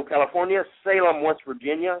 Sacramento, California, Salem, West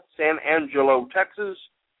Virginia, San Angelo, Texas,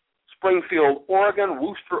 Springfield, Oregon,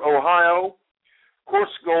 Worcester, Ohio, Coarse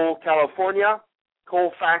Gold, California,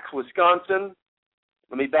 Colfax, Wisconsin.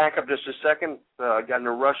 Let me back up just a second. I got in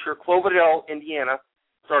a rush here. Cloverdale, Indiana,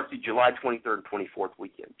 starts the July 23rd and 24th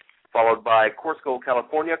weekend, followed by Coarse Gold,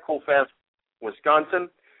 California, Colfax, Wisconsin,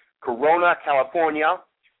 Corona, California.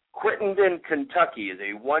 Crittenden, Kentucky is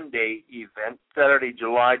a one-day event, Saturday,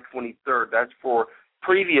 July 23rd. That's for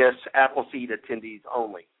previous Appleseed attendees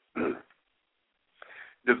only.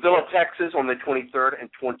 Davila, Texas on the 23rd and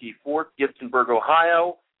 24th. Gibsonburg,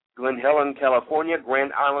 Ohio. Glen Helen, California.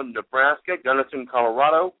 Grand Island, Nebraska. Gunnison,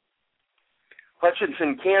 Colorado.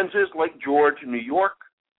 Hutchinson, Kansas. Lake George, New York.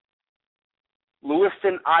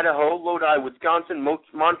 Lewiston, Idaho. Lodi, Wisconsin.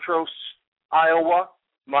 Montrose, Iowa.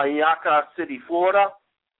 Mayaca City, Florida.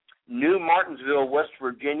 New Martinsville, West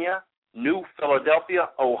Virginia, New Philadelphia,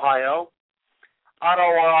 Ohio,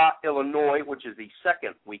 Ottawa, Illinois, which is the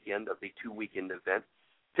second weekend of the two-weekend event,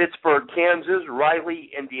 Pittsburgh, Kansas,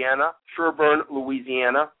 Riley, Indiana, Sherburne,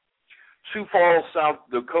 Louisiana, Sioux Falls, South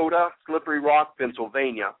Dakota, Slippery Rock,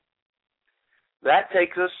 Pennsylvania. That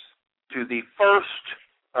takes us to the first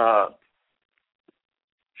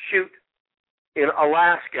shoot in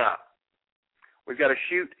Alaska. We've got a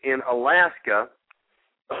shoot in Alaska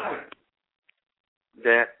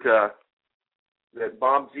that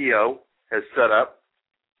Bob Zio has set up.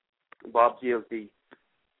 Bob Zio is the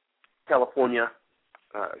California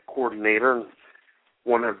coordinator,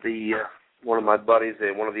 one of my buddies,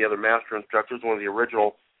 and one of the other master instructors, one of the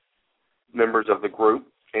original members of the group,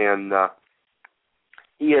 and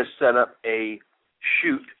he has set up a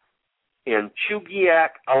shoot in Chugiak,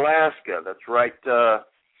 Alaska. That's right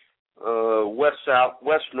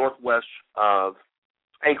west-northwest of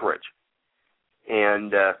Anchorage.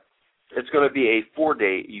 And it's going to be a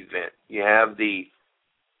 4-day event. You have the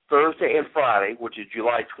Thursday and Friday, which is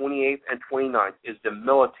July 28th and 29th, is the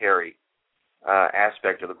military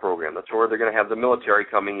aspect of the program. That's where they're going to have the military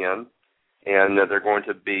coming in, and they're going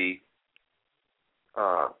to be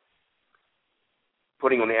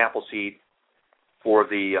putting on the Appleseed for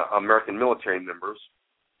the American military members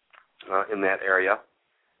in that area.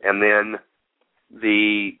 And then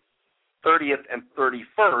the 30th and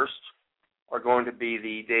 31st are going to be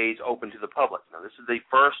the days open to the public. Now, this is the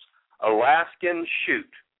first Alaskan shoot.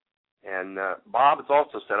 And Bob has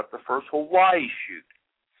also set up the first Hawaii shoot.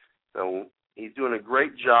 So he's doing a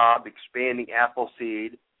great job expanding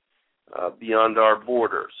Appleseed beyond our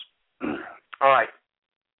borders. All right.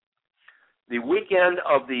 The weekend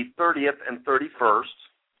of the 30th and 31st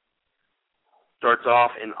starts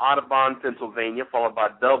off in Audubon, Pennsylvania, followed by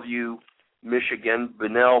Bellevue, Michigan,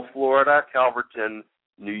 Bunnell, Florida, Calverton,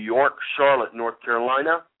 New York, Charlotte, North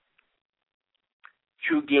Carolina,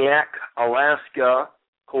 Chugiak, Alaska,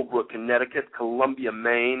 Colebrook, Connecticut, Columbia,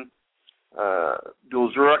 Maine,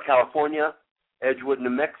 Dulzura, California, Edgewood, New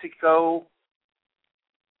Mexico,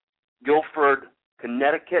 Guilford,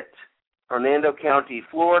 Connecticut, Hernando County,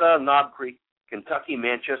 Florida, Knob Creek, Kentucky,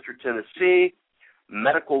 Manchester, Tennessee,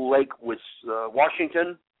 Medical Lake,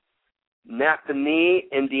 Washington, Napanee,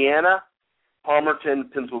 Indiana, Palmerton,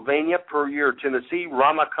 Pennsylvania, Puryear, Tennessee,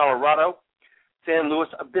 Rama, Colorado, San Luis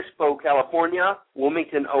Obispo, California,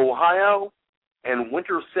 Wilmington, Ohio, and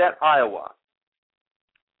Winterset, Iowa.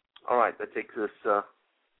 All right, that takes us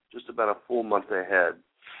just about a full month ahead.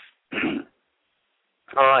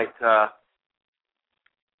 All right.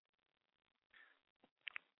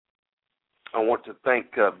 I want to thank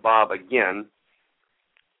Bob again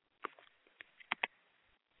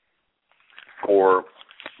for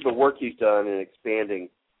the work he's done in expanding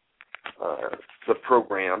the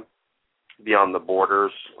program beyond the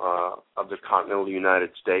borders of the continental United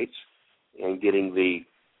States and getting the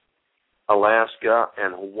Alaska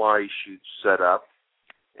and Hawaii shoots set up.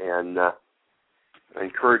 And I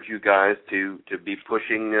encourage you guys to be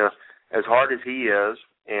pushing as hard as he is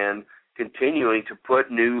and continuing to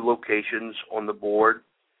put new locations on the board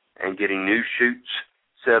and getting new shoots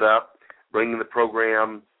set up, bringing the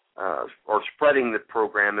program or spreading the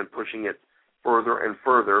program and pushing it further and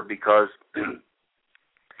further, because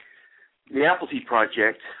the Appleseed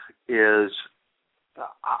Project is,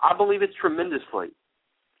 I believe it's tremendously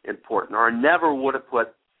important, or I never would have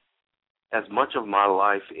put as much of my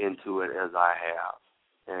life into it as I have.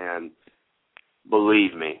 And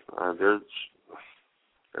believe me, there's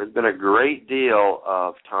been a great deal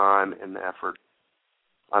of time and effort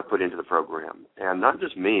I put into the program. And not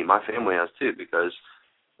just me, my family has too, because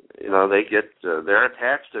they get they're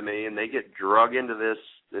attached to me and they get drug into the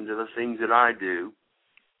things that I do,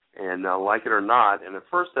 and like it or not. And at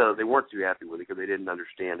first they weren't too happy with it because they didn't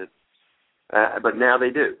understand it, but now they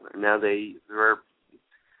do. Now they're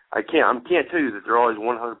I can't tell you that they're always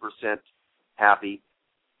 100% happy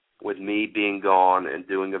with me being gone and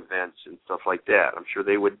doing events and stuff like that. I'm sure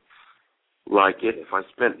they would like it if I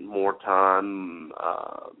spent more time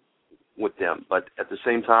with them. But at the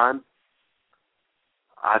same time,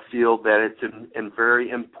 I feel that it's a very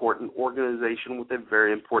important organization with a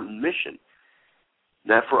very important mission.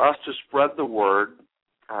 That for us to spread the word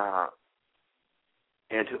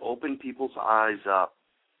and to open people's eyes up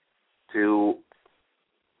to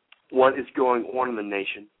what is going on in the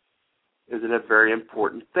nation is a very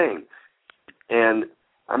important thing. And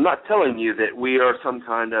I'm not telling you that we are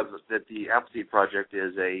that the Appleseed Project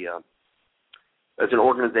is an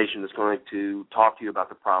organization that's going to talk to you about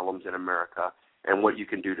the problems in America and what you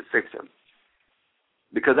can do to fix them.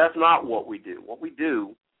 Because that's not what we do. What we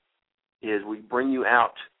do is we bring you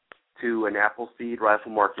out to an Appleseed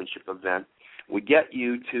rifle marksmanship event. We get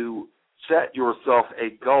you to set yourself a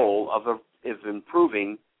goal of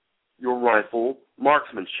improving your rifle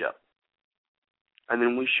marksmanship. And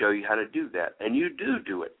then we show you how to do that. And you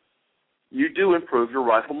do it. You do improve your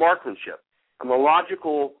rifle marksmanship. And the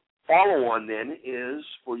logical follow-on then is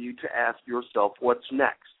for you to ask yourself, what's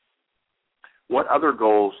next? What other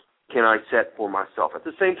goals can I set for myself? At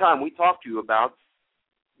the same time, we talk to you about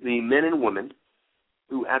the men and women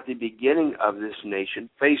who at the beginning of this nation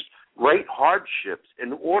faced great hardships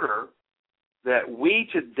in order that we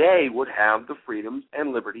today would have the freedoms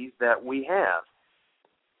and liberties that we have.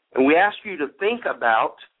 And we ask you to think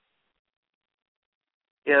about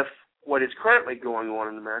if what is currently going on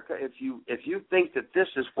in America, if you think that this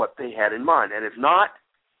is what they had in mind. And if not,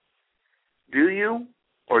 do you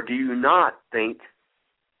Or do you not think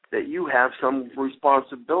that you have some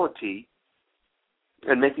responsibility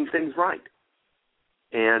in making things right?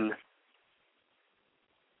 And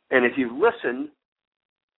if you listen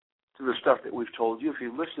to the stuff that we've told you, if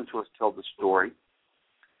you listen to us tell the story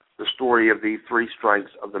of the three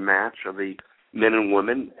strikes of the match, of the men and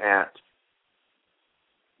women at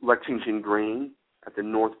Lexington Green, at the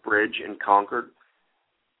North Bridge in Concord,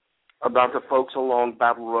 about the folks along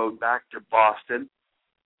Battle Road back to Boston,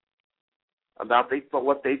 about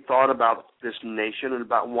what they thought about this nation and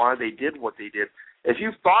about why they did what they did. If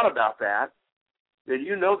you've thought about that, then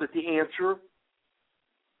you know that the answer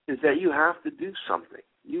is that you have to do something.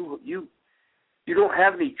 You don't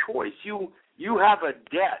have any choice. You have a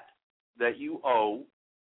debt that you owe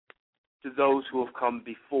to those who have come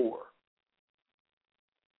before.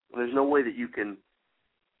 There's no way that you can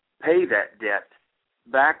pay that debt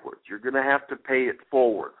backwards. You're going to have to pay it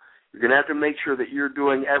forward. You're going to have to make sure that you're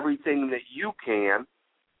doing everything that you can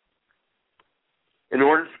in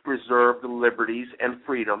order to preserve the liberties and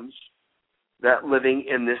freedoms that living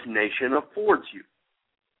in this nation affords you.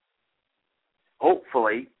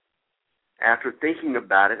 Hopefully, after thinking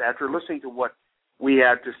about it, after listening to what we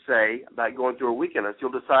had to say about going through a weekend,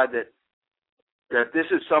 you'll decide that this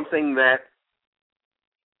is something that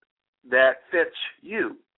fits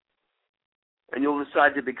you. And you'll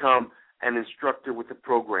decide to become an instructor with the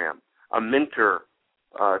program, a mentor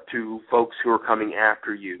to folks who are coming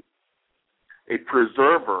after you, a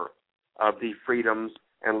preserver of the freedoms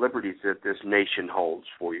and liberties that this nation holds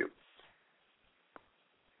for you.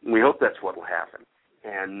 We hope that's what will happen.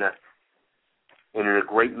 And in a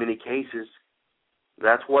great many cases,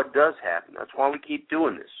 that's what does happen. That's why we keep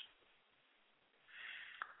doing this.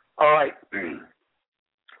 All right.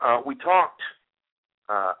 We talked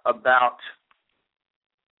about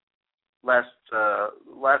last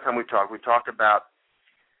time we talked about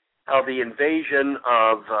how the invasion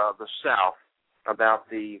of the South, about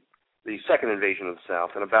the second invasion of the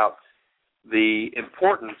South, and about the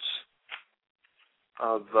importance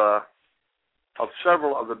of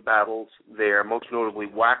several of the battles there, most notably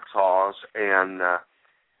Waxhaws and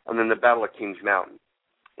then the Battle of Kings Mountain.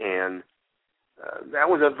 And that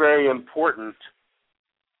was a very important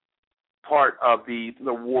part of the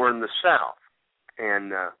war in the South.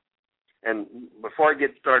 And before I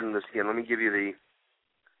get started on this again, let me give you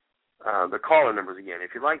the call-in numbers again.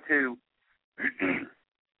 If you'd like to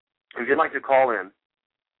call in,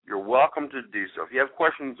 you're welcome to do so. If you have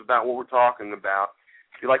questions about what we're talking about,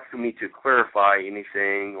 if you'd like for me to clarify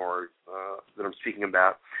anything or that I'm speaking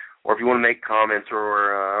about, or if you want to make comments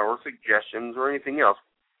or suggestions or anything else,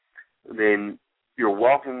 then you're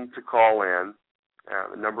welcome to call in.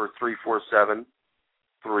 The number is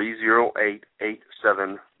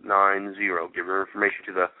 347-308-8790. Give your information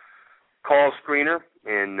to the call screener,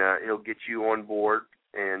 and he'll get you on board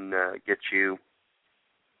and get you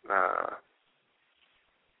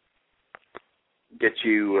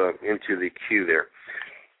into the queue there.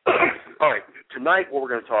 All right. Tonight, what we're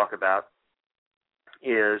going to talk about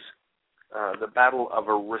is the Battle of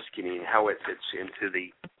Oriskany and how it fits into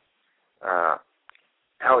the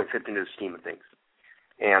scheme of things.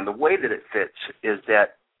 And the way that it fits is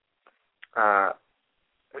that,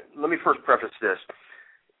 let me first preface this.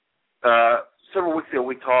 Several weeks ago,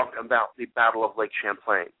 we talked about the Battle of Lake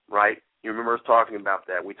Champlain, right? You remember us talking about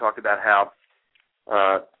that. We talked about how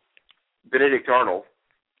Benedict Arnold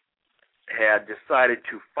had decided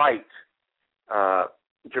to fight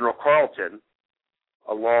General Carleton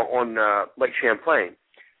on Lake Champlain.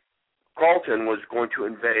 Carleton was going to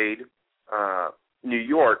invade New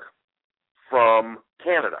York from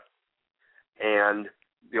Canada. And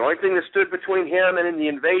the only thing that stood between him and the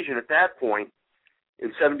invasion at that point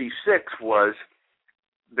in 76 was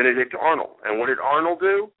Benedict Arnold. And what did Arnold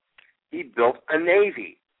do? He built a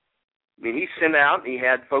navy. I mean, he sent out, he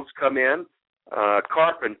had folks come in,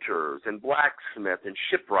 carpenters and blacksmiths and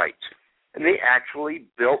shipwrights, and they actually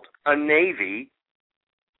built a navy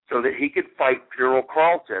so that he could fight General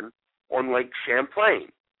Carleton on Lake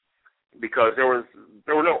Champlain, because there were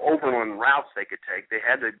no overland routes they could take. They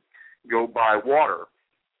had to go by water.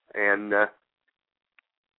 And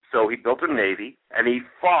so he built a navy, and he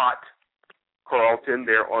fought Carleton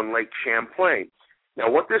there on Lake Champlain. Now,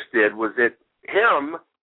 what this did was that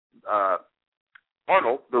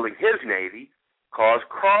Arnold, building his navy, caused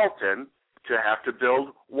Carleton to have to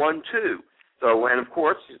build one too. So, and of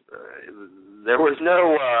course, there were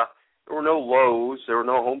no Lowe's, there were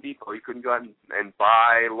no Home Depot. You couldn't go out and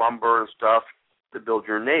buy lumber and stuff to build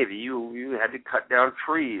your navy. You had to cut down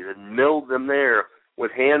trees and mill them there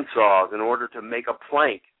with hand saws in order to make a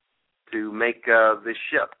plank to make this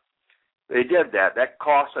ship. They did that. That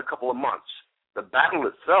cost a couple of months. The battle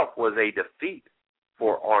itself was a defeat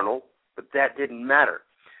for Arnold, but that didn't matter.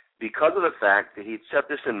 Because of the fact that he'd set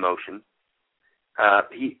this in motion,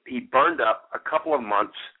 he burned up a couple of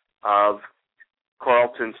months of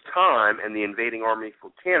Carleton's time and the invading army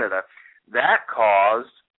for Canada. That caused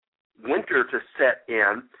winter to set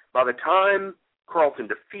in. By the time Carleton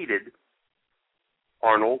defeated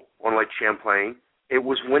Arnold on Lake Champlain, it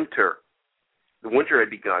was winter. The winter had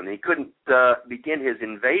begun. He couldn't begin his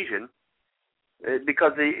invasion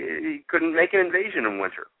because he couldn't make an invasion in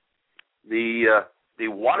winter. The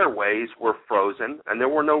waterways were frozen, and there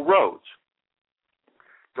were no roads.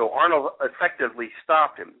 So Arnold effectively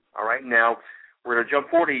stopped him. All right, now we're going to jump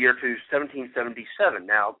forward a year to 1777.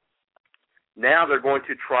 Now they're going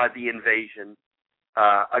to try the invasion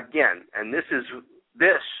again, and this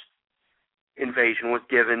invasion was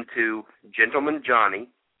given to Gentleman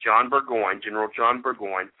John Burgoyne, General John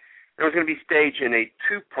Burgoyne. It was going to be staged in a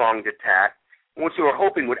two-pronged attack, which they were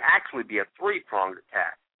hoping would actually be a three-pronged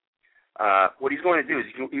attack. What he's going to do is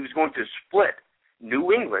he was going to split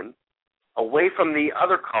New England away from the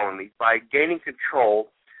other colonies by gaining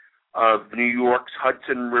control of New York's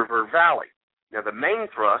Hudson River Valley. Now, the main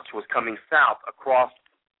thrust was coming south across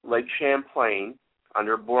Lake Champlain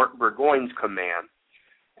under Burgoyne's command,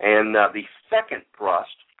 and the second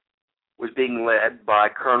thrust was being led by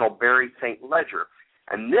Colonel Barry St. Ledger.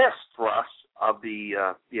 And this thrust of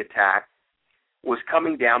the attack was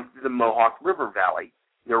coming down through the Mohawk River Valley.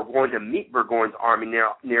 They were going to meet Burgoyne's army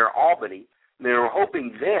near Albany. And they were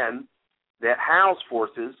hoping then that Howe's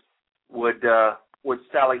forces would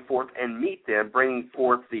sally forth and meet them, bringing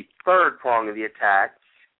forth the third prong of the attack,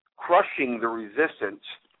 crushing the resistance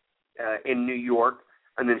in New York,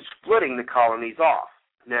 and then splitting the colonies off.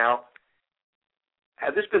 Now,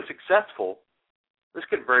 had this been successful, this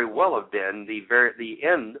could very well have been the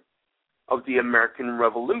end of the American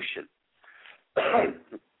Revolution.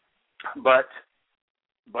 but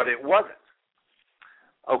it wasn't.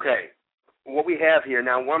 Okay, what we have here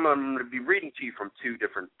now, one I'm going to be reading to you from two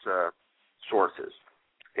different sources.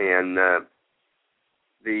 And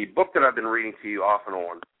the book that I've been reading to you off and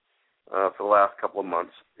on for the last couple of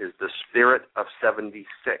months is The Spirit of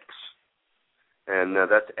 76. And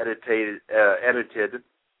that's edited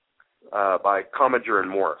by Commager and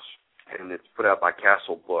Morris, and it's put out by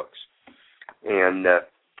Castle Books. And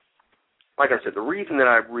like I said, the reason that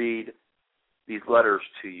I read these letters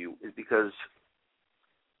to you is because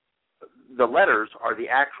the letters are the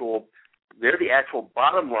actual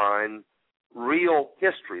bottom line, real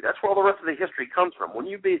history. That's where all the rest of the history comes from. When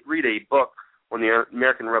you read a book on the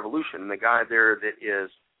American Revolution, the guy there that is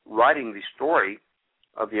writing the story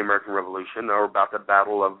of the American Revolution, or about the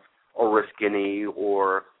Battle of Oriskany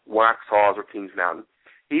or Waxhaws or Kings Mountain,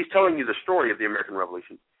 he's telling you the story of the American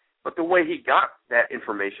Revolution. But the way he got that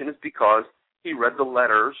information is because he read the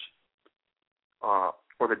letters or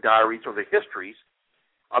the diaries or the histories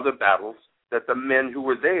of the battles that the men who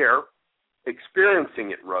were there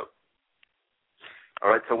experiencing it wrote. All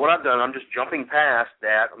right, so what I've done, I'm just jumping past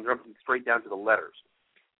that. I'm jumping straight down to the letters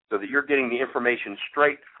so that you're getting the information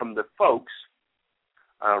straight from the folks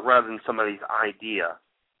rather than somebody's idea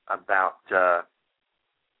about how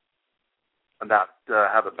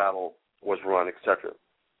the battle was run, etc.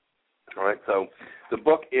 All right, so the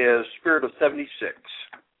book is Spirit of 76.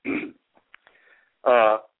 And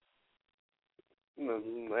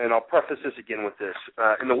I'll preface this again with this.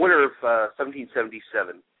 In the winter of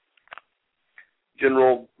 1777,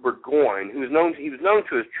 General Burgoyne, he was known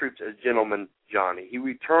to his troops as Gentleman Johnny. He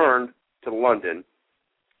returned to London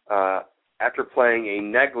after playing a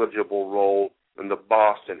negligible role in the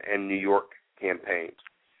Boston and New York campaigns.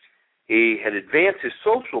 He had advanced his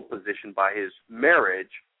social position by his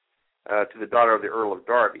marriage to the daughter of the Earl of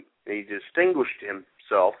Derby. He distinguished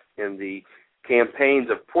himself in the campaigns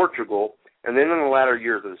of Portugal, and then in the latter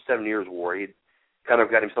years of the 7 Years' War, he kind of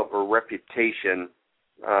got himself a reputation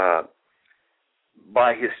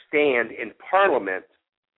by his stand in Parliament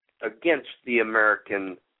against the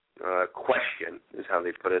American question, is how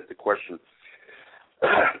they put it, the question.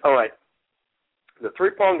 All right. The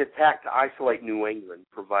three-pronged attack to isolate New England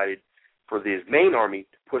provided for his main army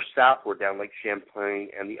to push southward down Lake Champlain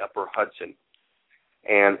and the upper Hudson,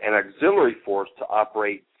 and an auxiliary force to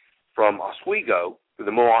operate from Oswego through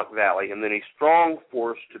the Mohawk Valley, and then a strong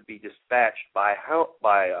force to be dispatched by Howe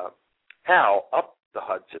up the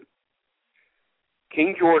Hudson.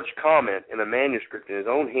 King George comment in a manuscript in his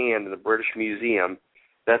own hand in the British Museum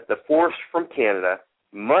that the force from Canada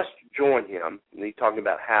must join him, and he's talking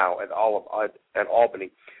about Howe at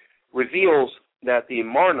Albany, reveals that the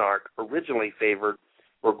monarch originally favored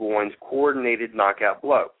Burgoyne's coordinated knockout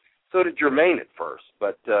blow. So did Germain at first,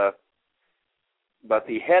 but the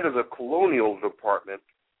head of the Colonial Department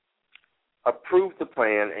approved the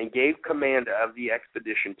plan and gave command of the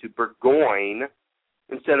expedition to Burgoyne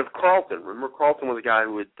instead of Carleton. Remember, Carleton was the guy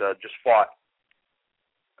who had just fought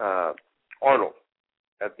Arnold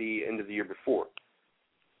at the end of the year before.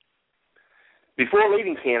 Before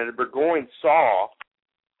leaving Canada, Burgoyne saw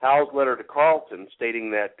Howe's letter to Carleton stating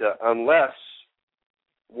that unless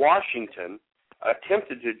Washington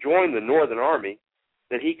attempted to join the Northern Army,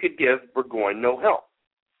 that he could give Burgoyne no help.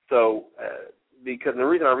 So, because the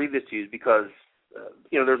reason I read this to you is because,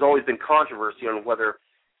 there's always been controversy on whether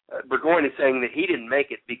Burgoyne is saying that he didn't make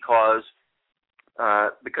it because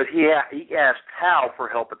he asked Howe for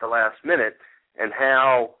help at the last minute, and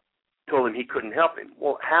Howe told him he couldn't help him.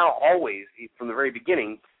 Well, Howe always, from the very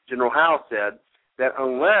beginning, General Howe said that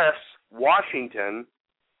unless Washington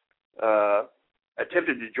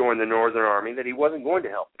attempted to join the Northern Army, that he wasn't going to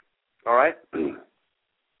help him. All right?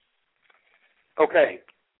 Okay.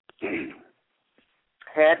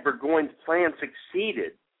 Had Burgoyne's plan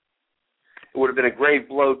succeeded, it would have been a grave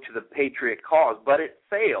blow to the Patriot cause, but it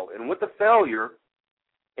failed. And with the failure,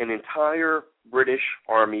 an entire British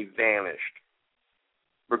army vanished.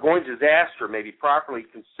 Burgoyne's disaster may be properly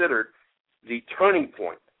considered the turning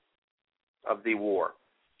point of the war.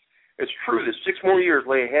 It's true that 6 more years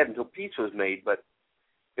lay ahead until peace was made, but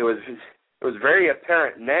it was very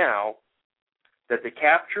apparent now that the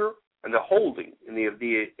capture and the holding in the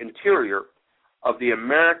interior of the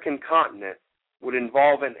American continent would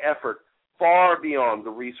involve an effort far beyond the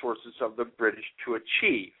resources of the British to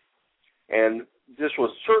achieve. And this was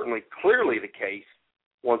certainly clearly the case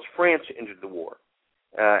once France entered the war.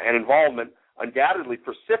 An involvement undoubtedly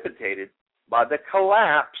precipitated by the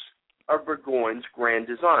collapse of Burgoyne's grand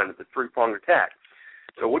design of the three-pronged attack.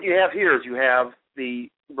 So what you have here is you have the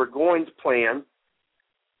Burgoyne's plan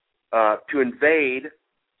to invade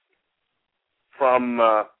from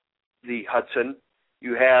the Hudson.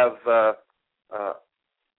 You have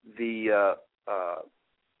the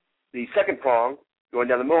second prong going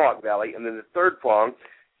down the Mohawk Valley, and then the third prong,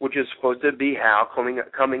 which is supposed to be Howe coming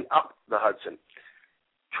up the Hudson,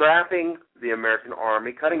 trapping the American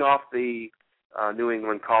army, cutting off the New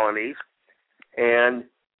England colonies, and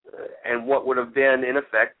what would have been, in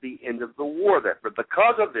effect, the end of the war there. But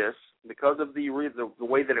because of this, because of the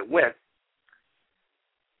way that it went,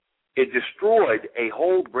 it destroyed a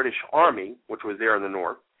whole British army, which was there in the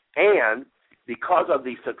north, and because of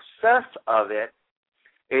the success of it,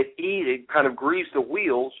 it kind of greased the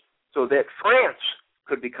wheels so that France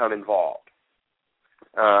could become involved.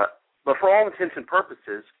 But for all intents and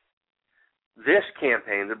purposes, this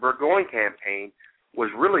campaign, the Burgoyne campaign, was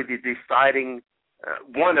really the deciding,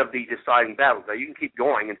 one of the deciding battles. Now, you can keep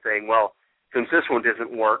going and saying, well, since this one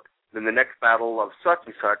doesn't work, then the next battle of such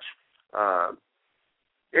and such,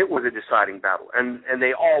 it was a deciding battle. And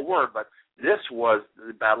they all were, but this was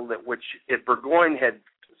the battle that which, if Burgoyne had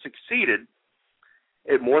succeeded,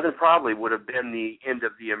 it more than probably would have been the end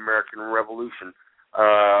of the American Revolution.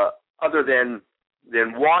 Other than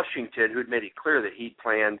Washington, who had made it clear that he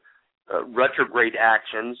planned retrograde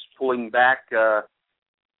actions, pulling back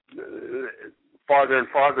farther and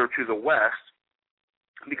farther to the west.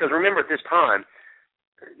 Because remember, at this time,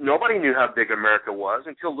 nobody knew how big America was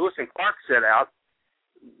until Lewis and Clark set out.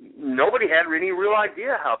 Nobody had any real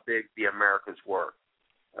idea how big the Americans were.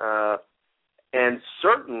 And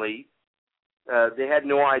certainly, they had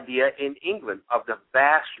no idea in England of the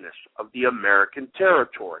vastness of the American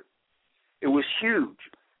territory. It was huge.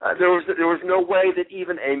 There was no way that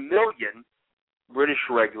even 1 million British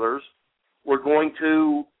regulars were going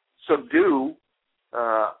to subdue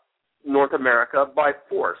North America by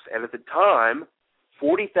force. And at the time,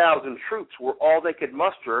 40,000 troops were all they could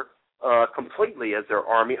muster completely as their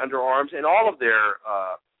army under arms in all of their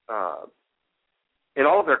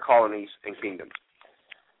colonies and kingdoms.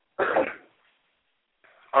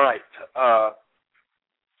 All right.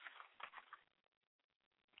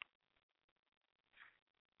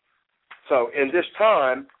 So in this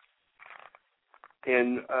time,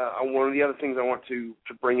 and one of the other things I want to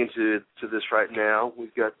bring into this right now,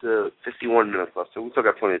 we've got 51 minutes left, so we've still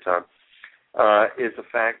got plenty of time, is the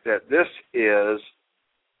fact that this is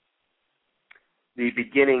the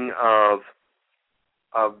beginning of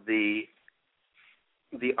the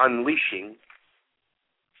unleashing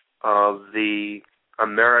of the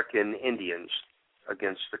American Indians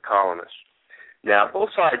against the colonists. Now, both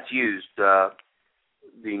sides used the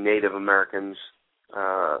Native Americans.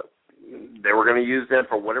 They were going to use them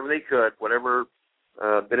for whatever they could, whatever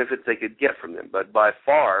benefits they could get from them. But by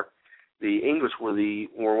far, the English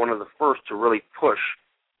were one of the first to really push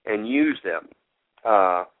and use them.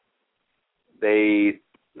 they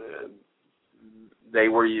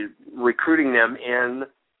were recruiting them in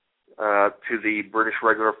to the British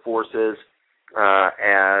regular forces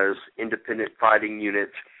as independent fighting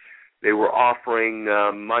units. They were offering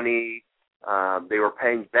money. They were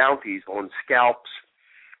paying bounties on scalps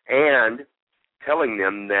and telling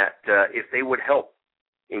them that if they would help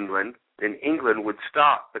England, then England would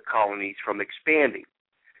stop the colonies from expanding.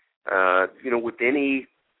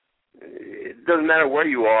 It doesn't matter where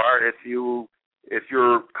you are. If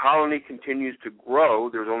your colony continues to grow,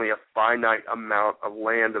 there's only a finite amount of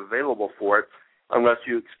land available for it unless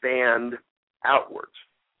you expand outwards.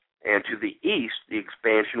 And to the east, the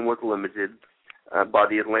expansion was limited by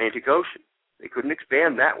the Atlantic Ocean. They couldn't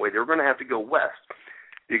expand that way. They were going to have to go west.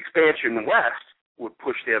 The expansion west would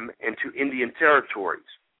push them into Indian territories.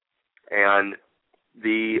 And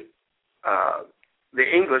the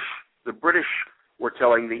English, the British, were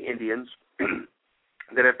telling the Indians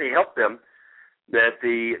that if they helped them, that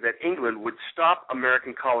England would stop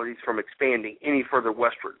American colonies from expanding any further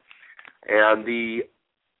westward. And the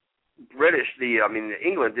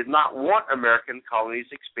England did not want American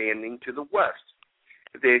colonies expanding to the west.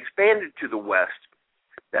 If they expanded to the west,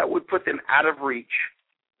 that would put them out of reach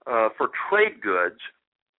for trade goods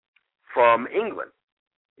from England.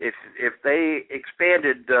 If they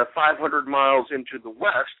expanded 500 miles into the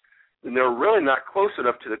west, then they're really not close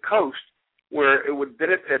enough to the coast where it would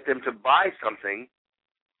benefit them to buy something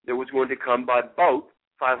that was going to come by boat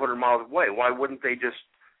 500 miles away. Why wouldn't they just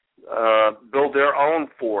build their own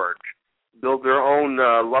forge, build their own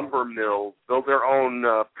lumber mill, build their own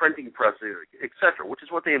printing press, etc., which is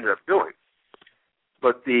what they ended up doing.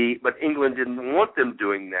 But England didn't want them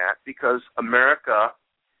doing that because America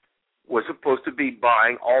was supposed to be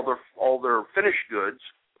buying all their finished goods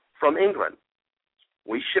from England.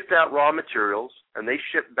 We shipped out raw materials, and they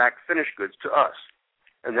shipped back finished goods to us.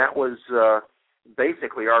 And that was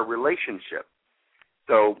basically our relationship.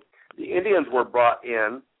 So the Indians were brought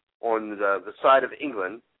in on the side of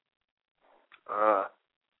England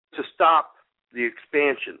to stop the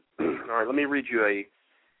expansion. All right, let me read you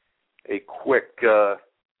a quick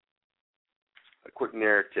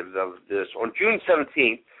narrative of this. On June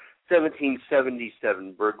 17th,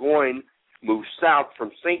 1777, Burgoyne moved south from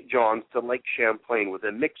St. John's to Lake Champlain with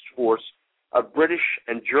a mixed force of British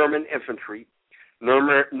and German infantry,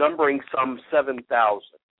 numbering some 7,000.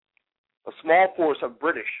 A small force of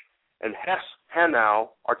British and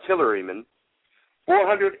Hesse-Hanau artillerymen,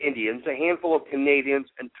 400 Indians, a handful of Canadians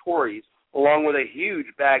and Tories, along with a huge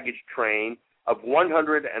baggage train of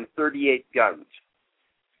 138 guns.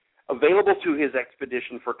 Available to his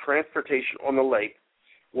expedition for transportation on the lake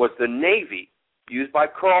was the Navy used by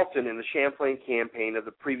Carleton in the Champlain campaign of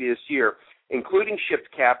the previous year, including ships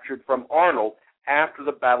captured from Arnold after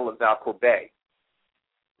the Battle of Valcour Bay.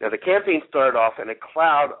 Now, the campaign started off in a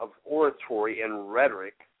cloud of oratory and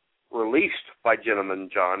rhetoric released by Gentleman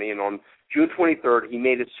Johnny, and on June 23rd, he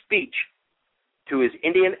made a speech to his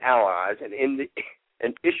Indian allies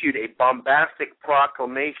and issued a bombastic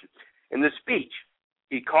proclamation. In the speech,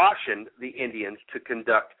 he cautioned the Indians to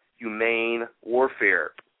conduct humane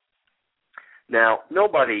warfare. Now,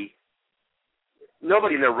 nobody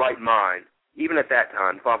in their right mind, even at that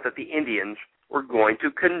time, thought that the Indians were going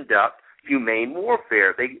to conduct humane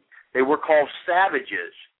warfare. They were called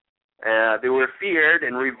savages. They were feared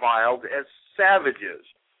and reviled as savages.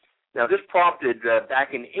 Now, this prompted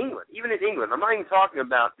back in England, even in England, I'm not even talking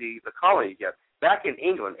about the colony yet, back in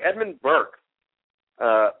England, Edmund Burke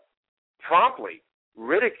promptly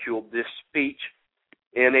ridiculed this speech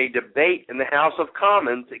in a debate in the House of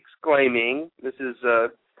Commons, exclaiming, this is a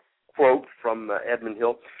quote from Edmund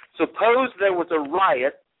Hill, "Suppose there was a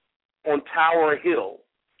riot on Tower Hill,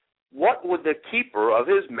 what would the keeper of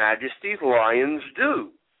His Majesty's lions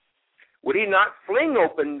do? Would he not fling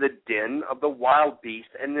open the den of the wild beast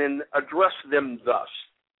and then address them thus?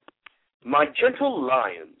 My gentle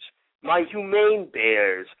lions, my humane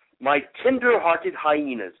bears, my tender-hearted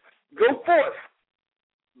hyenas, go forth,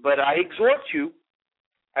 but I exhort you,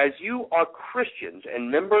 as you are Christians and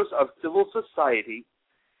members of civil society,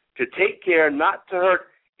 to take care not to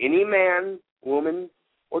hurt any man, woman,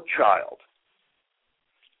 or child."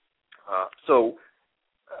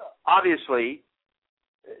 Obviously,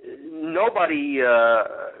 nobody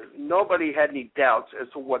had any doubts as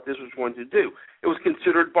to what this was going to do. It was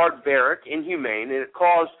considered barbaric, inhumane, and it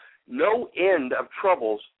caused no end of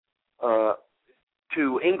troubles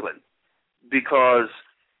to England, because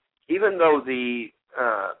even though the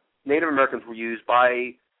Native Americans were used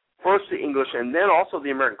by first the English and then also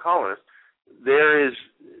the American colonists, there is,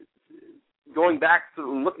 going back to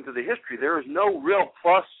looking through the history, there is no real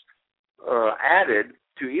plus added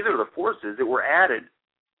to either of the forces that were added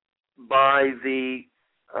by the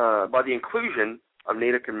inclusion of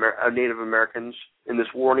Native Americans in this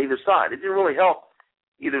war on either side. It didn't really help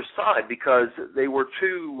either side because they were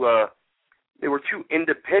too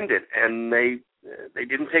independent, and they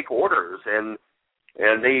didn't take orders, and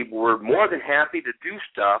they were more than happy to do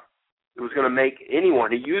stuff that was going to make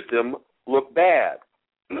anyone who used them look bad.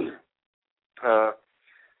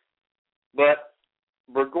 But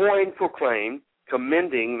Burgoyne proclaimed,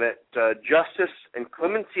 commending that justice and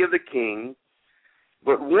clemency of the king,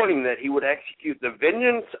 but warning that he would execute the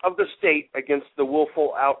vengeance of the state against the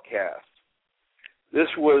willful outcast. This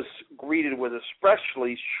was greeted with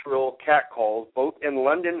especially shrill catcalls both in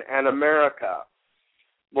London and America.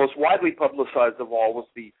 Most widely publicized of all was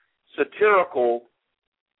the satirical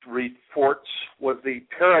reports, was the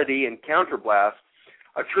parody and counterblast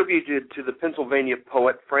attributed to the Pennsylvania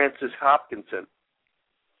poet Francis Hopkinson.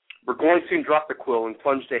 Burgoyne soon dropped the quill and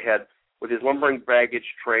plunged ahead with his lumbering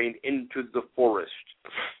baggage train into the forest.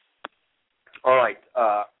 All right.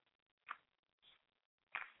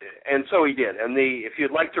 And so he did. And if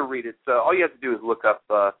you'd like to read it, all you have to do is look up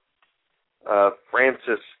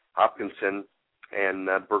Francis Hopkinson and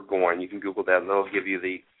Burgoyne. You can Google that, and they'll give you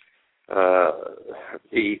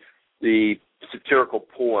the satirical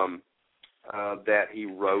poem that he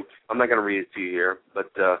wrote. I'm not going to read it to you here,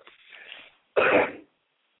 but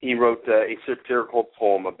he wrote a satirical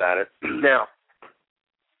poem about it. Now,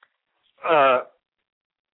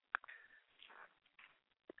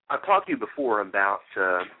 I've talked to you before about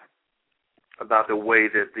the way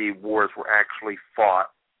that the wars were actually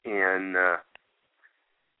fought in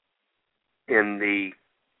the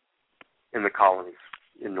colonies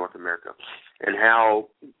in North America, and how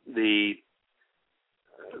the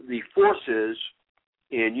forces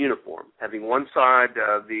in uniform, having one side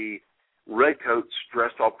the redcoats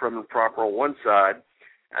dressed all prim and proper on one side,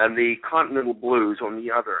 and the Continental Blues on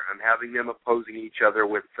the other, and having them opposing each other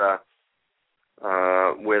with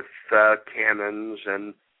cannons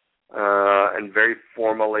and very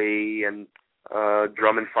formally and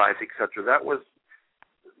drum and fife, etc.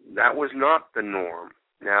 That was not the norm.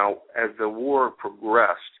 Now, as the war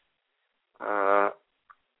progressed,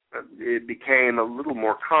 it became a little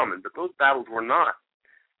more common, but those battles were not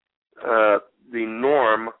the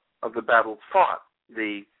norm of the battles fought.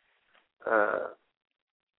 The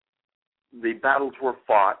battles were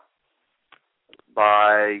fought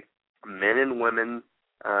by men and women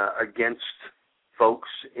against folks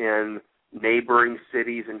in neighboring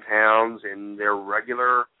cities and towns in their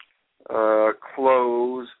regular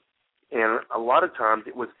clothes, and a lot of times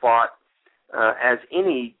it was fought as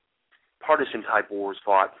any partisan type wars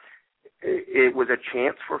fought. It was a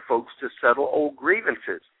chance for folks to settle old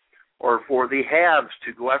grievances, or for the haves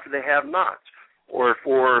to go after the have-nots, or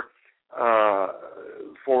for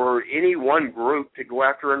any one group to go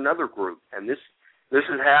after another group. And this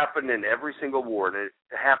has happened in every single war, and it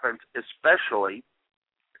happens especially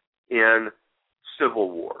in civil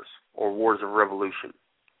wars or wars of revolution.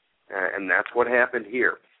 And that's what happened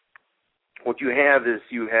here. What you have is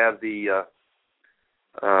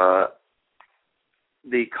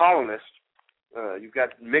the colonists. You've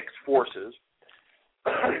got mixed forces,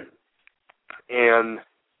 and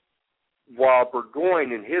while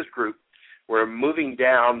Burgoyne and his group were moving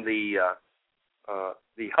down the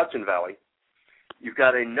Hudson Valley, you've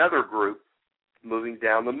got another group moving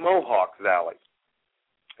down the Mohawk Valley,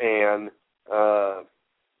 and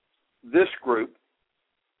this group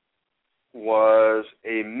was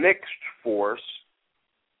a mixed force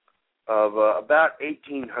of about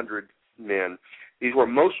 1,800 men. These were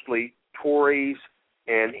mostly Tories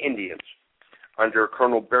and Indians under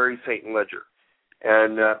Colonel Barry St. Ledger.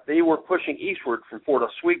 And they were pushing eastward from Fort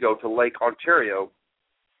Oswego to Lake Ontario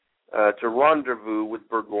to rendezvous with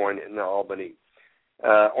Burgoyne in Albany.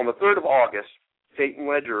 On the 3rd of August, St.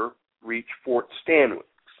 Ledger reached Fort Stanwix.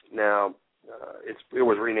 Now, it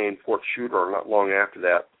was renamed Fort Shooter not long after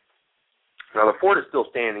that. Now, the fort is still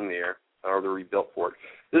standing there, or the rebuilt fort.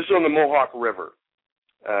 This is on the Mohawk River,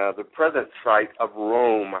 the present site of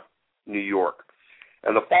Rome, New York.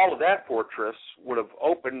 And the fall of that fortress would have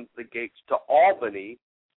opened the gates to Albany,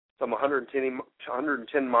 some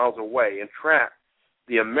 110 miles away, and trapped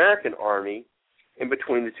the American army in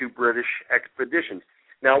between the two British expeditions.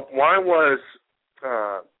 Now, why was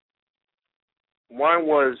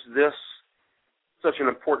this such an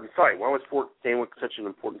important site? Why was Fort Stanwix such an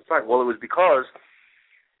important site? Well, it was because,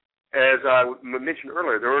 as I mentioned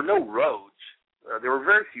earlier, there were no roads. There were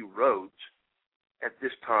very few roads at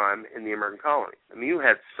this time in the American colony. I mean, you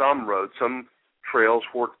had some roads, some trails,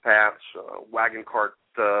 fork paths, wagon cart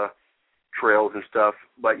trails and stuff,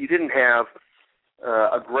 but you didn't have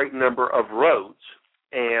a great number of roads,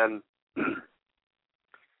 and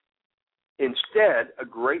instead, a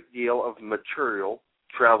great deal of material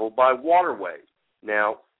traveled by waterways.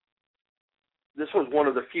 Now, this was one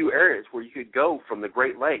of the few areas where you could go from the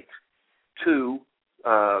Great Lakes to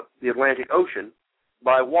the Atlantic Ocean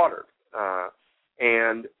by water.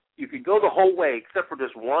 And you could go the whole way except for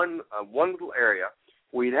just one little area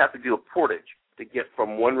where you'd have to do a portage to get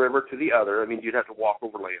from one river to the other. I mean, you'd have to walk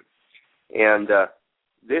over land. And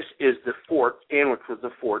this is the fort, Stanwix was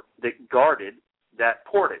the fort that guarded that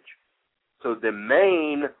portage. So the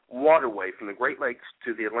main waterway from the Great Lakes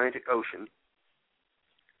to the Atlantic Ocean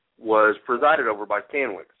was presided over by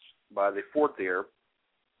Stanwix, by the fort there,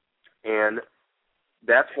 and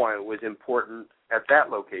that's why it was important at that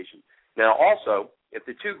location. Now, also, if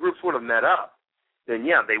the two groups would have met up, then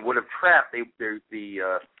yeah, they would have trapped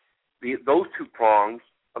those two prongs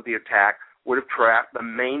of the attack would have trapped the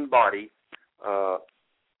main body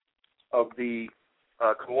of the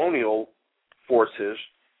colonial forces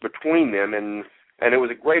between them, and it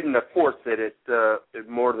was a great enough force that it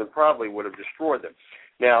more than probably would have destroyed them.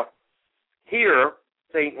 Now, here,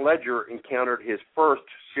 St. Ledger encountered his first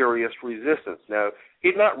serious resistance. Now, he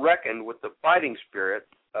had not reckoned with the fighting spirit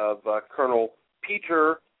of Colonel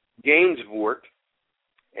Peter Gainsvoort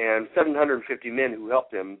and 750 men who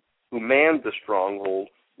helped him, who manned the stronghold,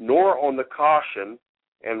 nor on the caution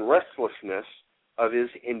and restlessness of his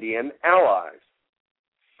Indian allies.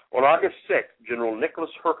 On August 6th, General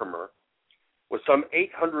Nicholas Herkimer, with some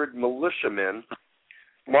 800 militiamen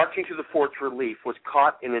marching to the fort's relief, was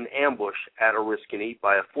caught in an ambush at Oriskany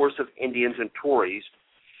by a force of Indians and Tories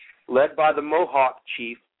led by the Mohawk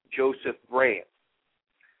chief Joseph Brant.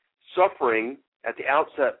 Suffering at the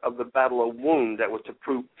outset of the battle a wound that was to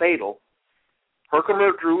prove fatal,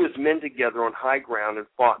 Herkimer drew his men together on high ground and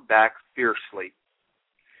fought back fiercely.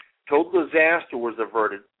 Total disaster was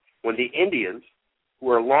averted when the Indians, who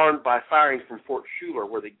were alarmed by firing from Fort Schuyler,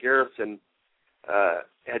 where the garrison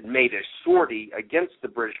had made a sortie against the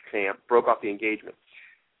British camp, broke off the engagement.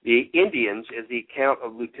 The Indians, as the account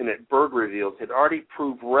of Lieutenant Byrd reveals, had already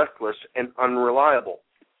proved restless and unreliable.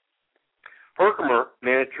 Herkimer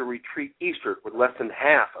managed to retreat eastward with less than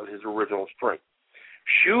half of his original strength.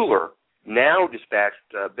 Schuyler now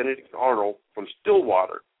dispatched Benedict Arnold from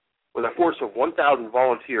Stillwater with a force of 1,000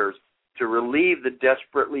 volunteers to relieve the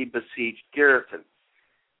desperately besieged garrison.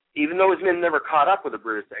 Even though his men never caught up with the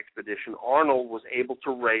British expedition, Arnold was able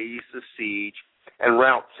to raise the siege and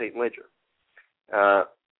rout St. Ledger.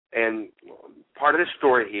 And part of the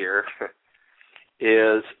story here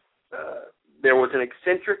is there was an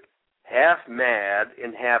eccentric, half-mad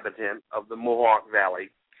inhabitant of the Mohawk Valley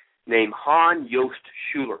named Han Yost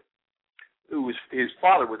Schuyler, his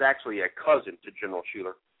father was actually a cousin to General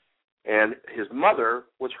Schuyler, and his mother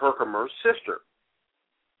was Herkimer's sister.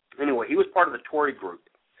 Anyway, he was part of the Tory group,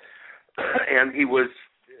 and he was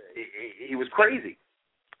crazy.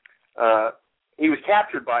 He was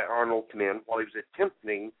captured by Arnold's men while he was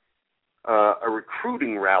attempting a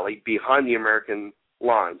recruiting rally behind the American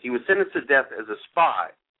lines. He was sentenced to death as a spy,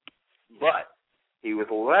 but he was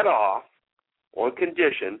let off on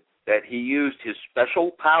condition that he used his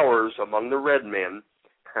special powers among the red men.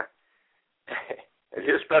 And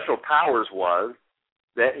his special powers was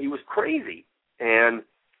that he was crazy, and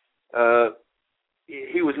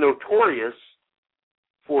he was notorious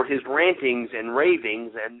for his rantings and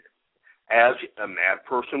ravings, and as a mad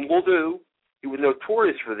person will do, he was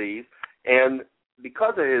notorious for these, and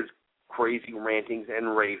because of his crazy rantings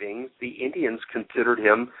and ravings, the Indians considered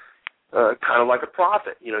him kind of like a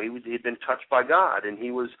prophet. You know, he had been touched by God, and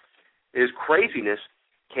his craziness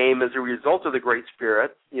came as a result of the Great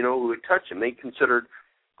Spirit, you know, who had touched him. They considered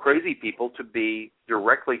crazy people to be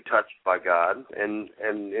directly touched by God, and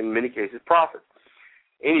in many cases prophets.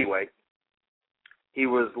 Anyway, he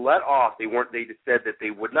was let off. They said that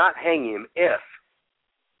they would not hang him if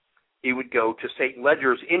he would go to St.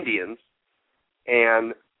 Ledger's Indians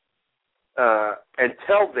and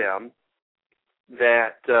tell them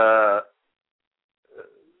that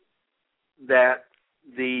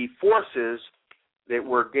the forces that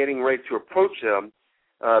were getting ready to approach them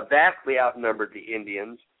vastly outnumbered the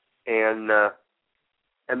Indians, and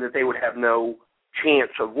that they would have no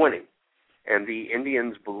chance of winning. And the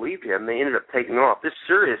Indians believed him. They ended up taking off. This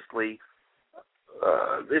seriously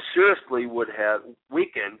would have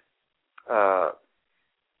weakened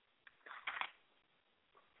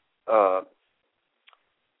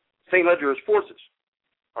St. Ledger's forces.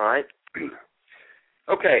 All right.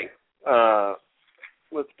 Okay.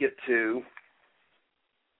 Let's get to.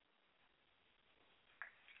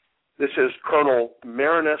 This is Colonel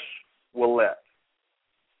Marinus Willett.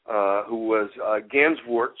 who was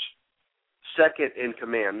Gansevoort's second in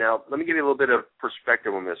command. Now, let me give you a little bit of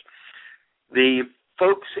perspective on this. The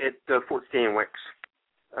folks at Fort Stanwix,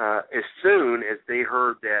 as soon as they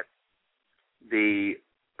heard that the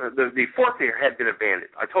fort there had been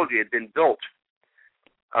abandoned, I told you it had been built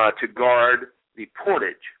to guard the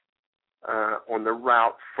portage on the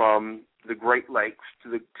route from the Great Lakes to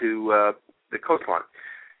the coastline.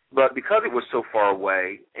 But because it was so far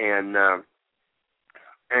away, and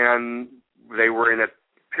they were in a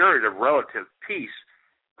period of relative peace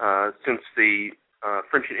since the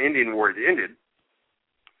French and Indian War had ended,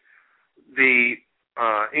 the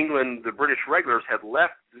British regulars had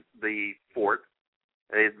left the fort.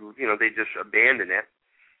 They just abandoned it,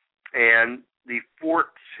 and the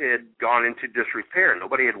fort had gone into disrepair.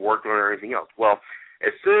 Nobody had worked on it or anything else. Well,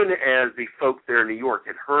 as soon as the folk there in New York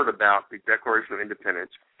had heard about the Declaration of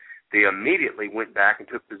Independence, they immediately went back and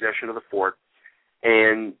took possession of the fort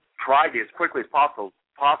and tried as quickly as possible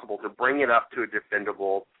to bring it up to a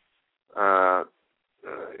defendable, kind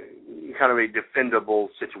of a defendable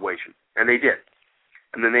situation. And they did.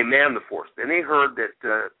 And then they manned the force. Then they heard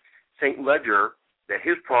that St. Ledger, that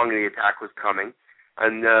his prong of the attack was coming,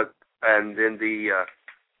 and then the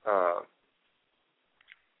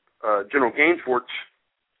General Gansevoort's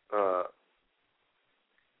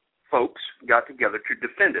folks got together to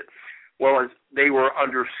defend it. Well, as they were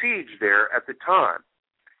under siege there at the time,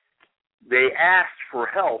 they asked for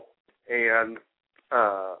help, and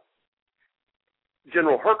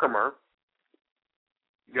General Herkimer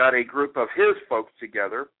got a group of his folks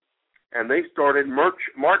together, and they started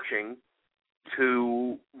marching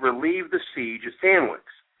to relieve the siege of Stanwix.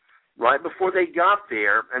 Right before they got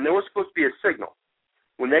there, and there was supposed to be a signal.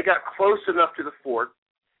 When they got close enough to the fort,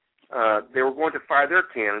 they were going to fire their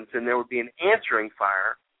cannons, and there would be an answering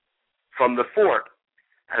fire from the fort.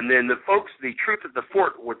 And then the troops at the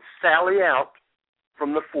fort would sally out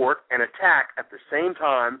from the fort and attack at the same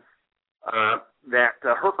time that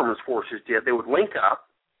Herkimer's forces did. They would link up,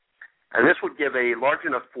 and this would give a large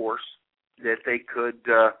enough force that they could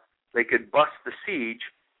bust the siege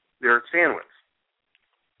there at Stanwix.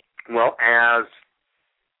 Well, as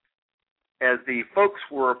the folks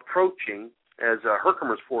were approaching, as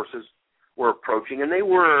Herkimer's forces were approaching, and they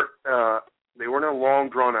were in a long,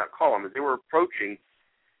 drawn-out column. As they were approaching,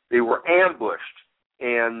 they were ambushed,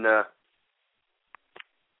 and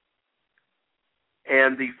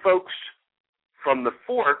the folks from the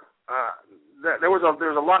fort. There was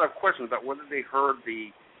a lot of questions about whether they heard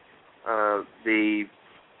the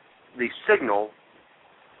signal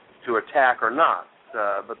to attack or not.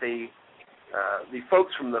 But the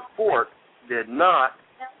folks from the fort did not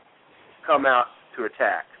come out to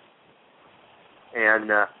attack,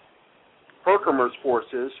 and Herkimer's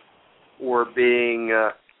forces were being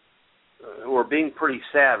pretty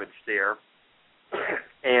savage there.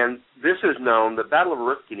 And this is known. The Battle of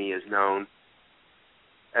Oriskany is known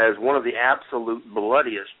as one of the absolute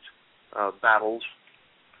bloodiest battles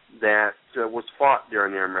that was fought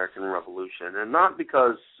during the American Revolution, and not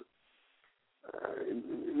because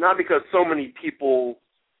so many people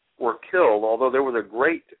were killed, although there was a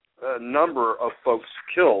great number of folks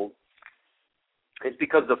killed. It's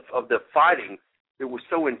because of the fighting. It was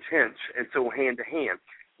so intense and so hand-to-hand.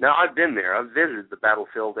 Now, I've been there. I've visited the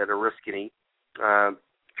battlefield at Oriskany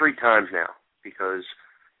 3 times now, because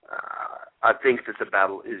I think that the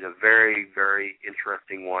battle is a very, very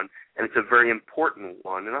interesting one, and it's a very important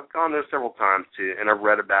one. And I've gone there several times, too, and I've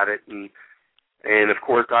read about it, and of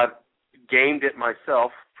course, I've gamed it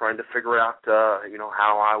myself, trying to figure out,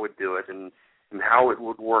 how I would do it and how it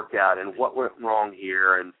would work out and what went wrong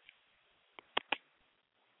here. And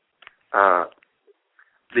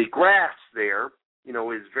the grass there,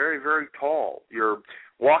 is very, very tall. You're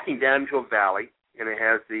walking down into a valley, and it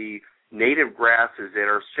has the native grasses that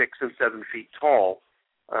are 6 and 7 feet tall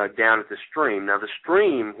down at the stream. Now, the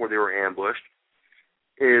stream where they were ambushed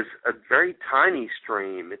is a very tiny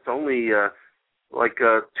stream. It's only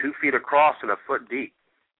 2 feet across and a foot deep.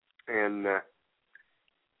 And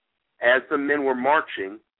as the men were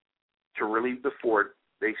marching to relieve the fort,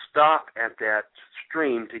 they stopped at that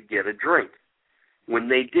stream to get a drink. When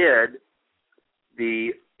they did,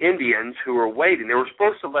 the Indians who were waiting, they were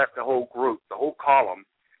supposed to let the whole group, the whole column,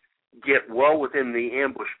 get well within the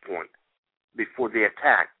ambush point before they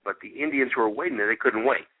attacked. But the Indians who were waiting there, they couldn't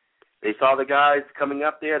wait. They saw the guys coming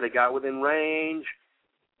up there. They got within range,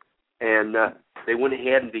 and they went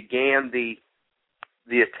ahead and began the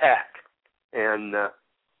attack. And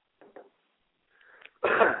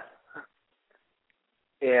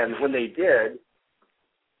and when they did,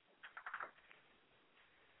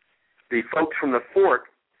 the folks from the fort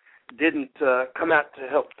didn't come out to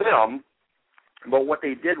help them, but what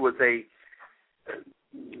they did was they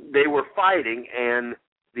were fighting, and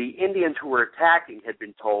the Indians who were attacking had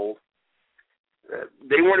been told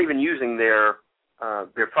they weren't even using their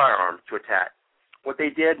firearms to attack. What they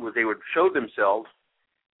did was they would show themselves.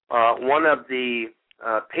 One of the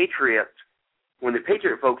Patriots, when the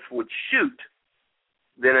Patriot folks would shoot,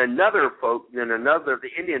 then another the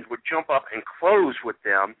Indians would jump up and close with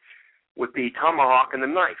them with the tomahawk and the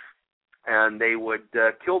knife, and they would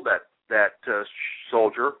kill that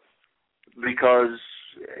soldier because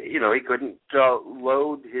he couldn't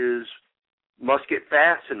load his musket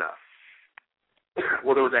fast enough.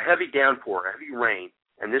 Well, there was a heavy downpour, a heavy rain,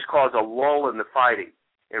 and this caused a lull in the fighting.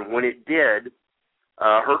 And when it did,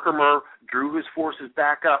 Herkimer drew his forces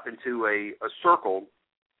back up into a circle,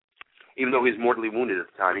 even though he was mortally wounded at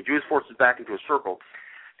the time. He drew his forces back into a circle,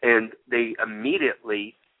 and they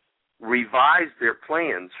immediately revised their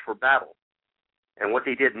plans for battle. And what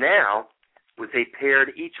they did now was they paired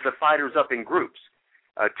each of the fighters up in groups,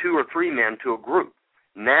 2 or 3 men to a group.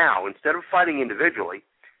 Now, instead of fighting individually,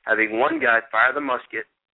 having one guy fire the musket,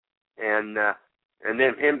 and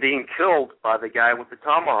then him being killed by the guy with the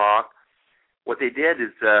tomahawk, what they did is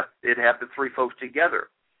they'd have the 3 folks together.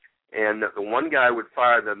 And the one guy would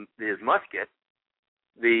fire his musket.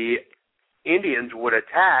 The Indians would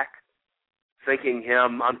attack, thinking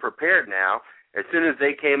him unprepared now. As soon as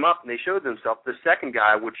they came up and they showed themselves, the second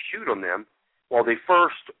guy would shoot on them, while the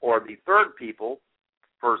first or the third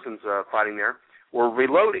persons fighting there, were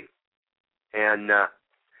reloading. And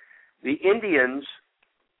the Indians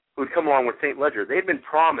who had come along with St. Ledger, they'd been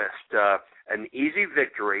promised an easy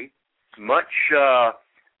victory,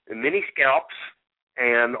 many scalps,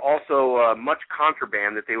 and also much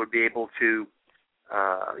contraband that they would be able to,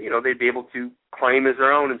 they'd be able to claim as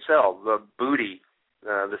their own and sell, the booty,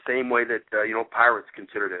 the same way that, pirates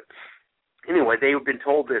considered it. Anyway, they had been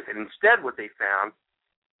told this, and instead what they found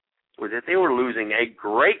was that they were losing a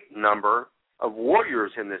great number of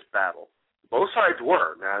warriors in this battle. Both sides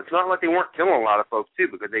were. Now, it's not like they weren't killing a lot of folks, too,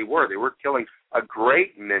 because they were. They were killing a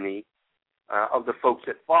great many of the folks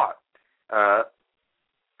that fought.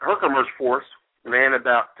 Herkimer's force ran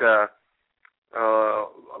about a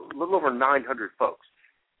little over 900 folks.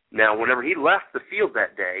 Now, whenever he left the field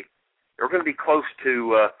that day, there were going to be close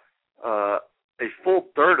to a full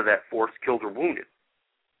third of that force killed or wounded.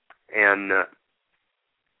 And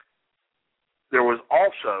there was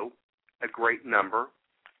also a great number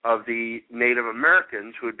of the Native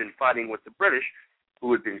Americans who had been fighting with the British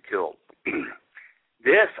who had been killed.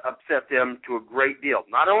 This upset them to a great deal.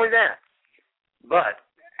 Not only that, but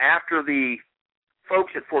after the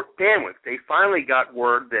folks at Fort Stanwix, they finally got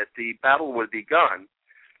word that the battle would be begun.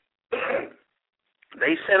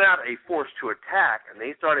 They sent out a force to attack, and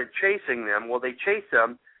they started chasing them. Well, they chased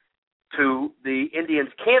them to the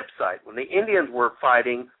Indians' campsite. When the Indians were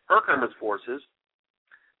fighting Herkimer's forces,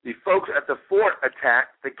 the folks at the fort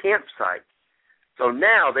attacked the campsite. So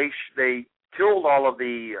now they killed all of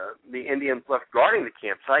the Indians left guarding the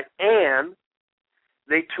campsite, and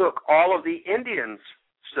they took all of the Indians'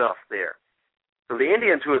 stuff there. So the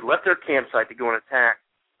Indians who had left their campsite to go and attack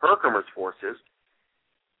Herkimer's forces,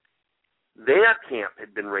 their camp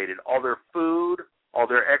had been raided. All their food, all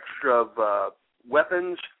their extra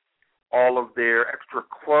weapons, all of their extra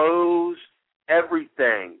clothes,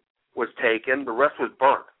 everything was taken. The rest was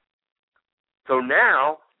burnt. So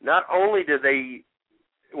now, not only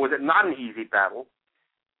was it not an easy battle,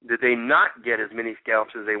 did they not get as many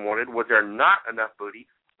scalps as they wanted, was there not enough booty,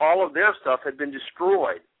 all of their stuff had been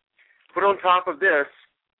destroyed. Put on top of this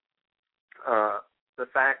the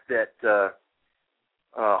fact that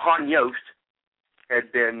Han Yost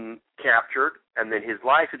had been captured, and then his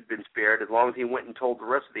life had been spared as long as he went and told the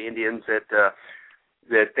rest of the Indians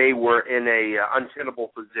that they were in a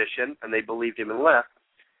untenable position, and they believed him and left.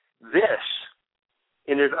 This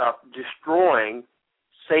ended up destroying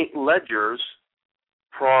St. Ledger's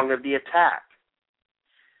prong of the attack.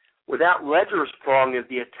 Without Ledger's prong of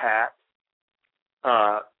the attack,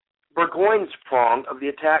 Burgoyne's prong of the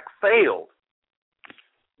attack failed.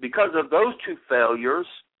 Because of those two failures,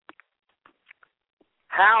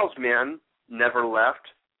 Howe's men never left.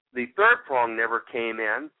 The third prong never came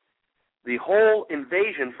in. The whole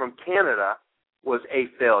invasion from Canada was a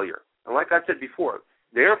failure. And like I said before,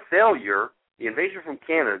 their failure, the invasion from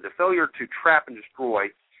Canada, the failure to trap and destroy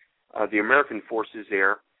the American forces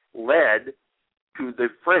there, led to the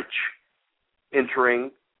French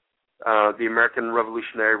entering the American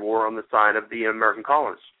Revolutionary War on the side of the American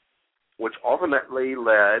colonists, which ultimately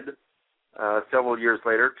led several years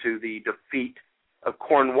later to the defeat of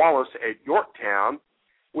Cornwallis at Yorktown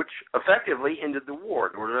which effectively ended the war.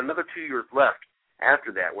 There was another 2 years left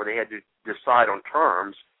after that where they had to decide on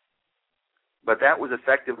terms, but that was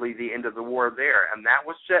effectively the end of the war there, and that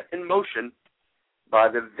was set in motion by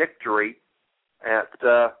the victory at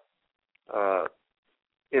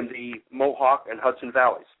in the Mohawk and Hudson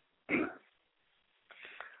Valleys.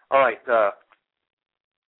 All right,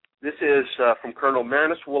 this is from Colonel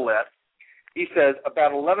Marinus Willett. He says,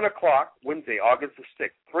 about 11 o'clock, Wednesday, August the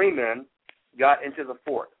 6th, 3 men got into the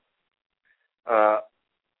fort.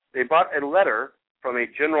 They brought a letter from a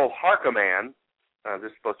General Harkeman,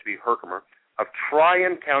 this is supposed to be Herkimer, of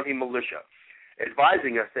Tryon County Militia,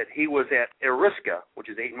 advising us that he was at Oriskany, which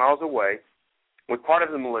is 8 miles away, with part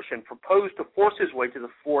of the militia, and proposed to force his way to the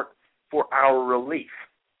fort for our relief.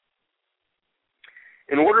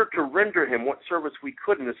 In order to render him what service we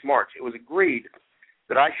could in this march, it was agreed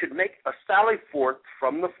that I should make a sally forth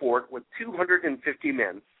from the fort with 250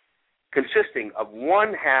 men, consisting of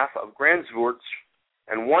 1/2 of Grandsvoorts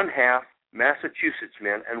and 1/2 Massachusetts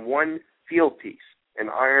men and 1 field piece, an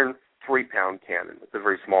iron 3-pound cannon. It's a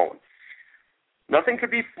very small one. Nothing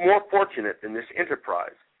could be more fortunate than this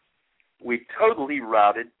enterprise. We totally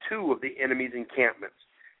routed 2 of the enemy's encampments,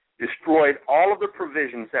 destroyed all of the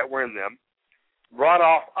provisions that were in them, brought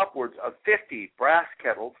off upwards of 50 brass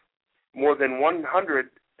kettles, more than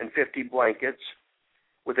 150 blankets,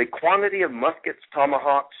 with a quantity of muskets,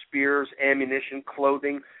 tomahawks, spears, ammunition,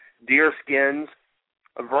 clothing, deer skins,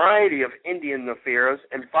 a variety of Indian affairs,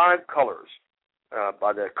 and 5 colors.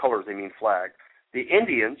 By the colors, they mean flag. The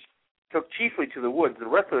Indians took chiefly to the woods, the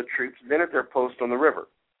rest of the troops then at their post on the river.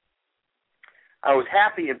 I was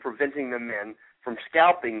happy in preventing the men from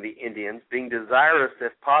scalping the Indians, being desirous,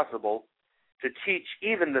 if possible, to teach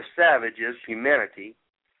even the savages humanity,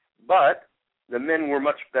 but the men were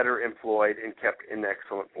much better employed and kept in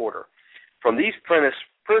excellent order. From these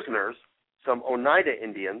prisoners, some Oneida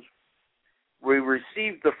Indians, we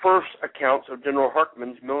received the first accounts of General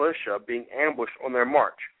Harkeman's militia being ambushed on their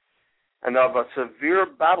march, and of a severe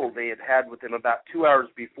battle they had had with them about 2 hours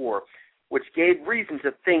before, which gave reason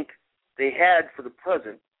to think they had, for the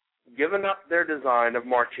present, given up their design of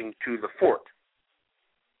marching to the fort.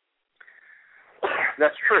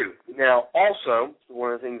 That's true. Now, also,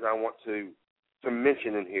 one of the things I want to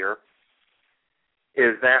mention in here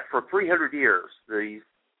is that for 300 years, the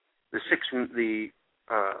six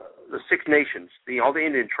nations, all the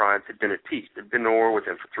Indian tribes had been at peace. They'd been at war with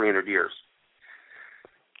them for 300 years.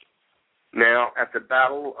 Now, at the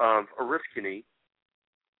Battle of Oriskany,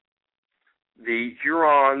 the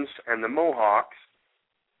Hurons and the Mohawks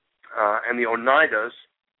and the Oneidas,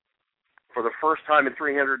 for the first time in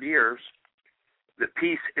 300 years, the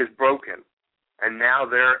peace is broken, and now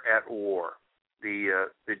they're at war. The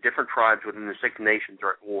different tribes within the 6 nations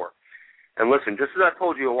are at war. And listen, just as I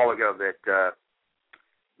told you a while ago that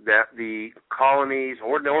the colonies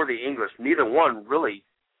or the English, neither one really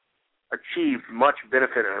achieved much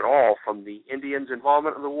benefit at all from the Indians'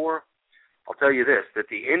 involvement in the war, I'll tell you this, that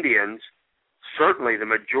the Indians, certainly the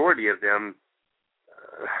majority of them,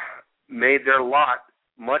 made their lot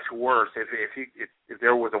much worse. If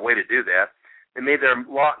there was a way to do that, they made their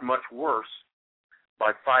lot much worse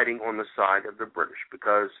by fighting on the side of the British,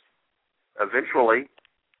 because eventually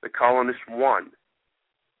the colonists won.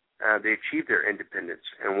 They achieved their independence,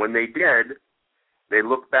 and when they did, they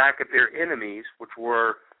looked back at their enemies, which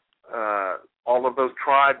were all of those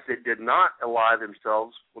tribes that did not ally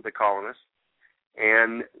themselves with the colonists,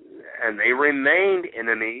 and they remained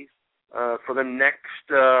enemies for the next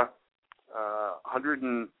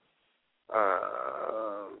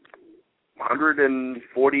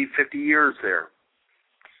 140, 50 years there.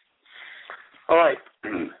 All right.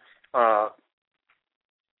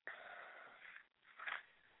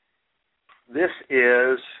 This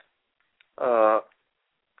is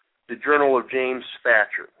the Journal of James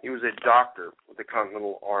Thatcher. He was a doctor with the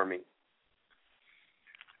Continental Army.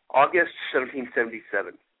 August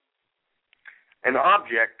 1777. An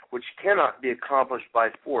object which cannot be accomplished by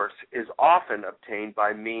force is often obtained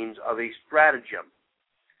by means of a stratagem.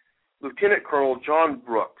 Lieutenant Colonel John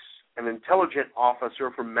Brooks, an intelligent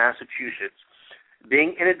officer from Massachusetts,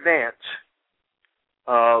 being in advance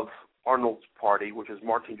of Arnold's party, which was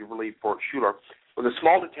marching to relieve Fort Schuyler, with a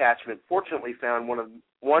small detachment, fortunately found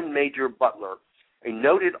one Major Butler, a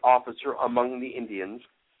noted officer among the Indians,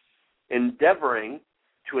 endeavoring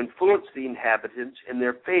to influence the inhabitants in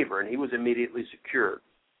their favor, and he was immediately secured.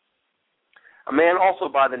 A man also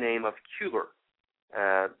by the name of Schuyler,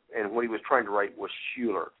 and what he was trying to write was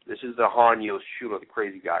Schuyler. This is the Hanyo Schuyler, the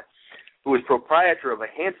crazy guy, who was proprietor of a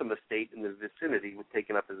handsome estate in the vicinity, was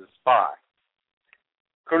taken up as a spy.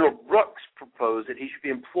 Colonel Brooks proposed that he should be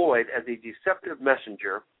employed as a deceptive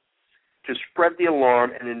messenger to spread the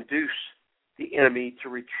alarm and induce the enemy to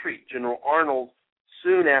retreat. General Arnold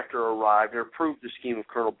soon after arrived and approved the scheme of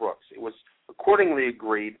Colonel Brooks. It was accordingly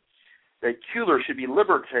agreed that Keeler should be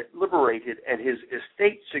liberated and his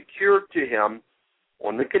estate secured to him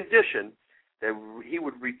on the condition that he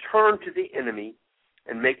would return to the enemy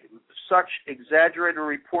and make such exaggerated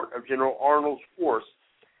report of General Arnold's force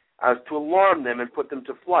as to alarm them and put them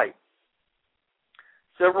to flight.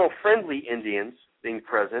 Several friendly Indians being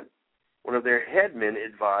present, one of their headmen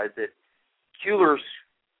advised that Keeler's,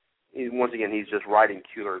 once again, he's just writing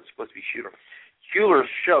Keeler, it's supposed to be Shooter, Keeler's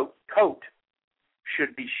coat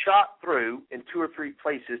should be shot through in 2 or 3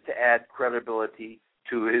 places to add credibility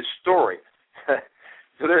to his story.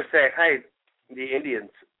 So they're saying, hey, the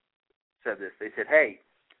Indians said this. They said, hey,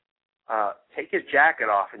 take his jacket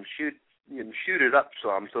off and shoot it up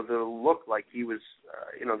some so that it'll look like he was,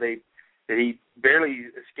 that he barely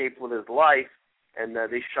escaped with his life, and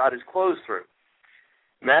they shot his clothes through.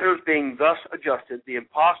 Matters being thus adjusted, the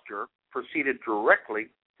impostor proceeded directly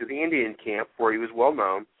to the Indian camp, where he was well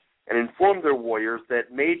known, and informed their warriors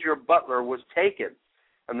that Major Butler was taken,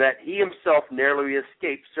 and that he himself narrowly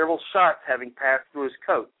escaped, several shots having passed through his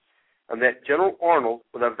coat, and that General Arnold,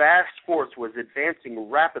 with a vast force, was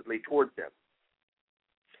advancing rapidly towards them.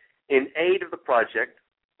 In aid of the project,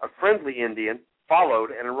 a friendly Indian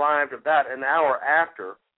followed and arrived about an hour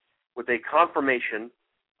after with a confirmation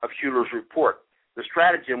of Schuyler's report. The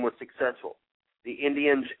stratagem was successful. The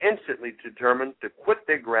Indians instantly determined to quit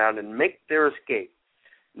their ground and make their escape,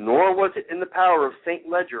 nor was it in the power of St.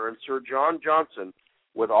 Leger and Sir John Johnson,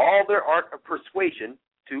 with all their art of persuasion,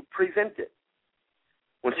 to prevent it.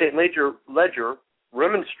 When St. Leger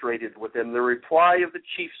remonstrated with them, the reply of the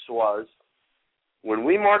chiefs was, "When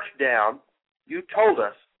we marched down, you told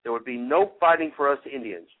us there would be no fighting for us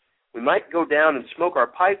Indians. We might go down and smoke our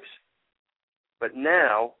pipes, but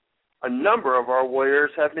now a number of our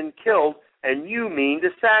warriors have been killed, and you mean to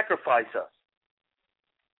sacrifice us."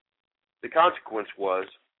 The consequence was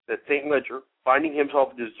that St. Leger, finding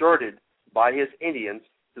himself deserted by his Indians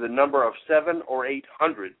to the number of 700 or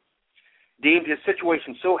 800, deemed his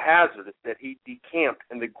situation so hazardous that he decamped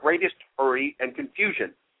in the greatest hurry and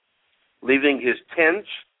confusion, leaving his tents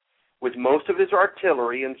with most of his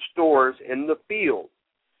artillery and stores in the field.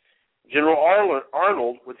 General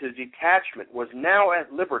Arnold, with his detachment, was now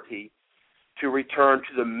at liberty to return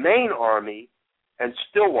to the main army and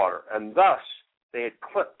Stillwater, and thus they had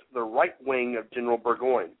clipped the right wing of General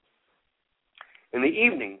Burgoyne. In the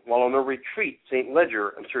evening, while on their retreat, St. Leger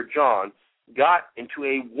and Sir John got into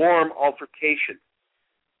a warm altercation,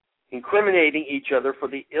 incriminating each other for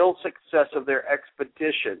the ill success of their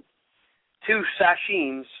expedition. 2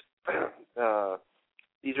 Sachems,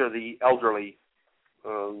 these are the elderly,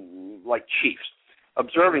 like chiefs,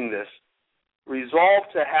 observing this,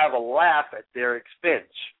 resolved to have a laugh at their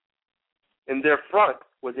expense. In their front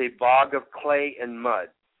was a bog of clay and mud,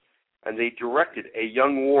 and they directed a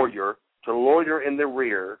young warrior to loiter in the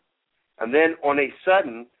rear, and then on a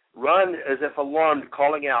sudden run as if alarmed,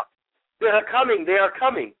 calling out, "They are coming, they are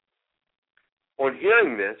coming." On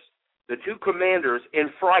hearing this, the 2 commanders, in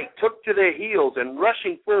fright, took to their heels and,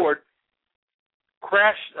 rushing forward,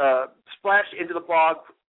 splashed into the bog,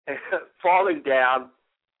 falling down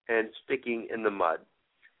and sticking in the mud.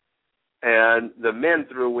 And the men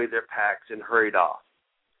threw away their packs and hurried off.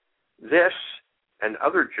 This and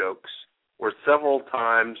other jokes were several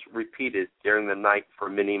times repeated during the night for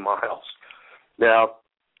many miles. Now,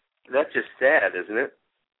 that's just sad, isn't it?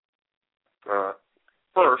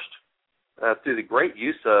 First, through the great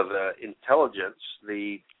use of intelligence,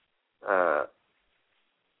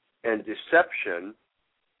 and deception,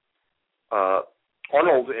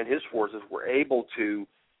 Arnold and his forces were able to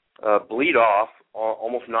bleed off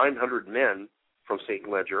almost 900 men from St.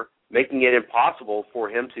 Leger, making it impossible for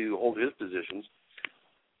him to hold his positions.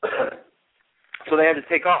 So they had to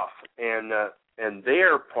take off, and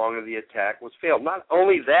their prong of the attack was failed. Not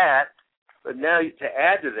only that, but now to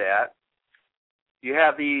add to that, you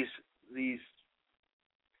have these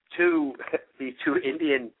two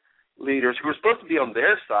Indian leaders who were supposed to be on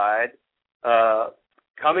their side,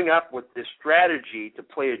 coming up with this strategy to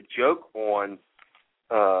play a joke on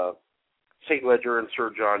St. Leger and Sir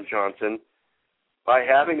John Johnson by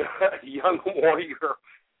having a young warrior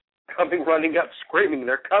coming running up screaming,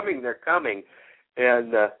 "They're coming, they're coming."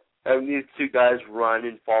 And these 2 guys run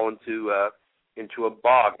and fall into a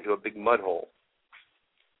bog, into a big mud hole.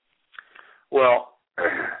 Well,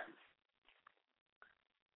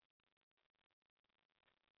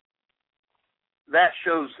 that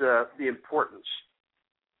shows the importance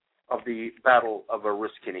the Battle of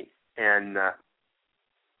Oriskany, and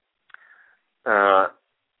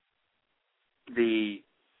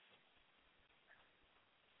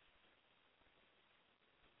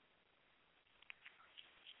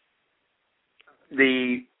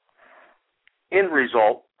the end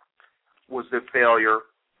result was the failure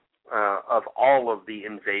of all of the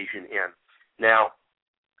invasion in. Now,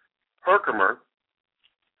 Herkimer,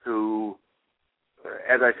 who,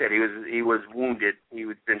 as I said, he was wounded. He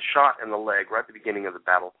had been shot in the leg right at the beginning of the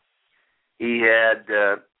battle. He had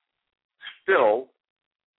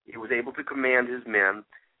he was able to command his men,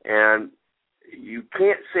 and you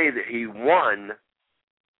can't say that he won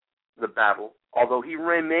the battle, although he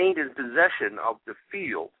remained in possession of the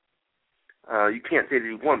field. You can't say that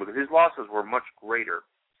he won because his losses were much greater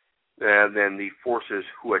than the forces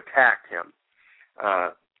who attacked him.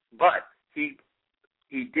 But he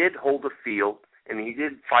did hold the field, and he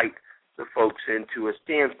did fight the folks into a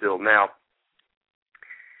standstill. Now,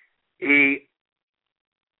 he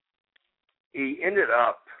ended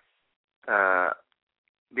up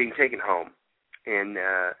being taken home, and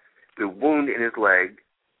the wound in his leg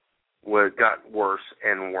got worse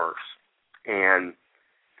and worse. And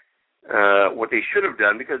what they should have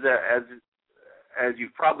done, because as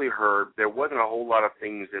you've probably heard, there wasn't a whole lot of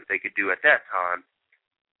things that they could do at that time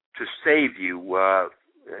to save you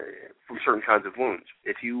from certain kinds of wounds.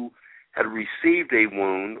 If you had received a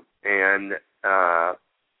wound and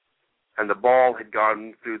the ball had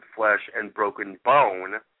gone through the flesh and broken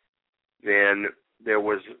bone, then there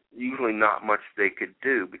was usually not much they could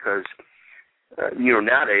do because,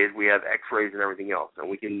 nowadays we have x-rays and everything else, and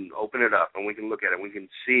we can open it up and we can look at it. We can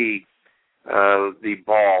see the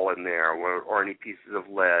ball in there or any pieces of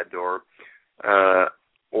lead or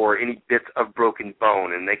any bits of broken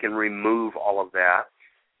bone, and they can remove all of that,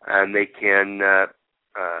 and they can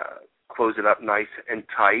close it up nice and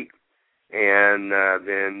tight, and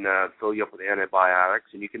then fill you up with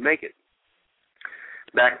antibiotics, and you can make it.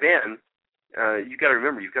 Back then, you got to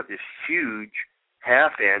remember, you've got this huge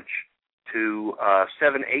half-inch to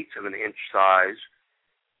 7/8 of an inch size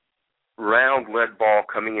round lead ball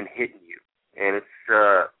coming and hitting you, and it's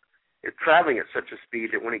traveling at such a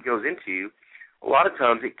speed that when it goes into you, a lot of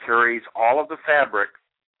times it carries all of the fabric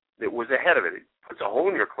that was ahead of it. It puts a hole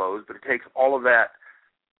in your clothes, but it takes all of that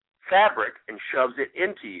fabric and shoves it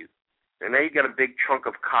into you. And now you've got a big chunk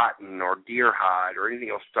of cotton or deer hide or anything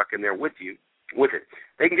else stuck in there with it.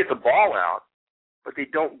 They can get the ball out, but they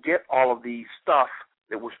don't get all of the stuff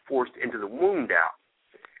that was forced into the wound out.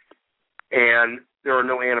 And there are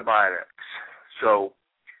no antibiotics. So,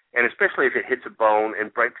 and especially if it hits a bone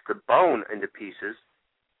and breaks the bone into pieces,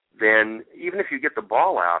 then even if you get the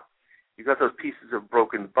ball out, you've got those pieces of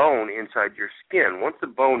broken bone inside your skin. Once the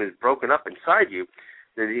bone is broken up inside you,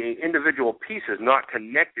 the individual pieces not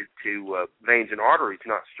connected to veins and arteries,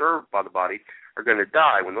 not served by the body, are going to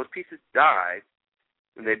die. When those pieces die,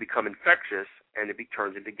 then they become infectious, and it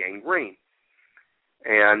turns into gangrene.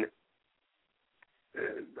 And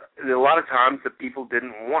a lot of times the people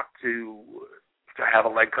didn't want to have a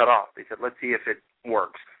leg cut off. They said, let's see if it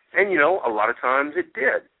works. And, a lot of times it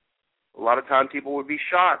did. A lot of times people would be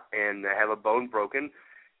shot and have a bone broken,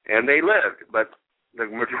 and they lived. But the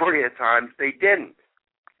majority of the times they didn't.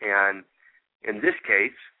 And in this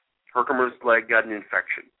case, Herkimer's leg got an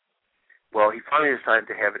infection. Well, he finally decided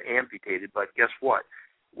to have it amputated, but guess what?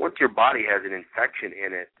 Once your body has an infection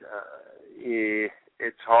in it,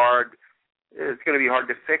 it's hard. It's going to be hard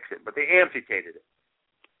to fix it, but they amputated it.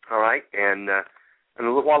 All right? And a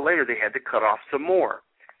little while later, they had to cut off some more.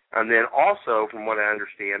 And then also, from what I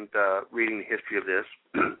understand, reading the history of this,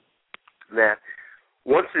 that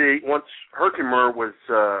once Herkimer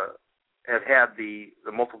had the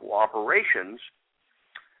multiple operations,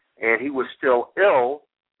 and he was still ill,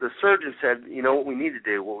 the surgeon said, what we need to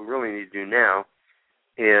do, what we really need to do now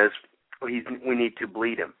is we need to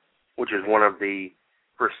bleed him, which is one of the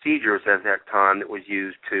procedures at that time that was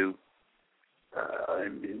used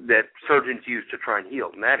that surgeons used to try and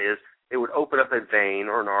heal. And that is, they would open up a vein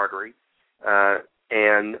or an artery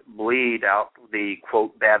and bleed out the,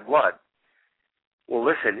 quote, bad blood. Well,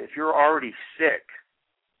 listen, if you're already sick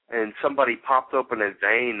and somebody pops open a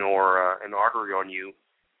vein or an artery on you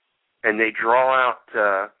and they draw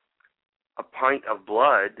out a pint of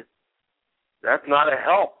blood, that's not a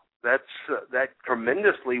help. That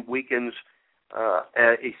tremendously weakens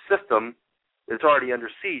a system that's already under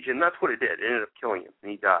siege, and that's what it did. It ended up killing him,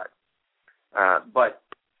 and he died. But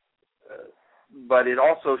it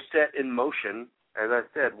also set in motion, as I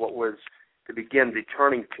said, what was to begin the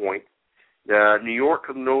turning point. New York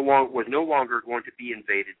was no longer going to be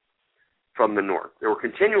invaded from the north. There were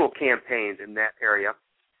continual campaigns in that area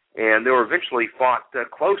and they were eventually fought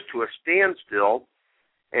close to a standstill,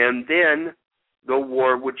 and then the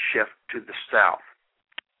war would shift to the south.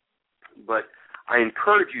 But I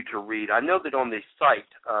encourage you to read. I know that on the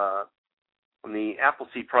site, on the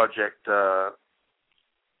Appleseed Project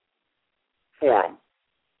forum,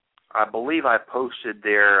 I believe I posted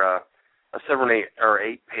there a 7 or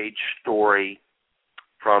 8 page story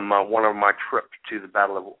from one of my trips to the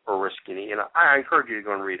Battle of Oriskany, and I encourage you to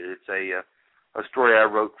go and read it. It's a story I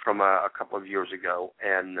wrote from a couple of years ago,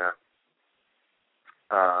 and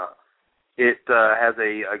it has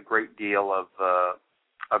a great deal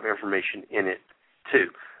of information in it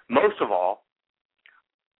too. Most of all,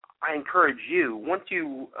 I encourage you, once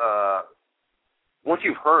you've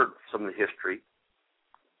heard some of the history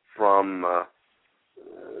from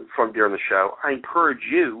during the show, I encourage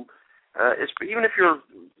you, even if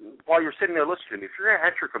while you're sitting there listening to me, if you're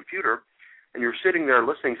at your computer and you're sitting there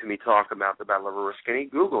listening to me talk about the Battle of Oriskany,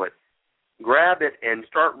 Google it, grab it, and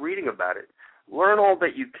start reading about it. Learn all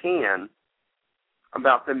that you can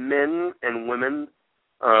about the men and women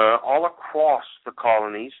all across the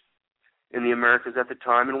colonies in the Americas at the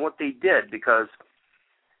time and what they did, because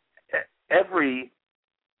every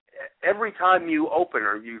time you open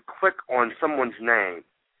or you click on someone's name,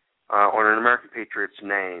 on an American patriot's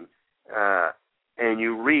name, and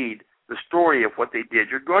you read the story of what they did,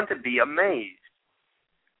 you're going to be amazed.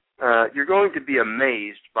 You're going to be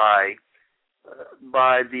amazed by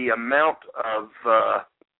the amount of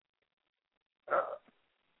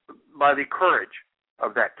by the courage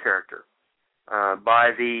of that character,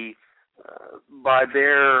 by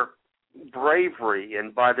their bravery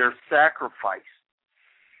and by their sacrifice.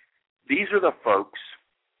 These are the folks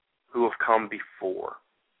who have come before.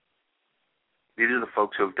 These are the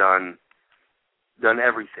folks who have done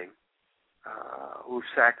everything, who've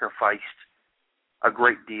sacrificed a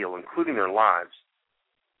great deal, including their lives,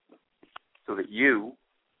 so that you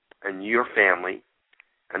and your family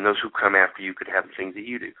and those who come after you could have the things that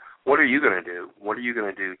you do. What are you going to do? What are you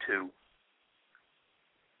going to do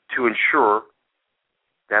to ensure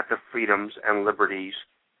that the freedoms and liberties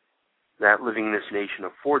that living in this nation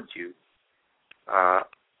affords you,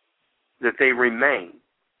 that they remain,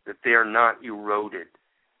 that they are not eroded,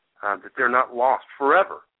 that they're not lost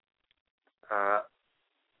forever?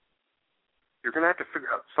 You're going to have to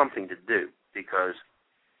figure out something to do, because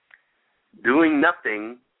doing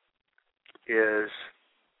nothing is,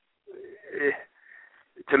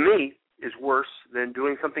 to me, is worse than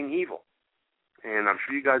doing something evil. And I'm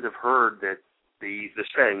sure you guys have heard that the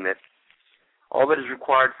saying that all that is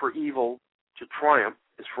required for evil to triumph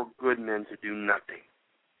is for good men to do nothing.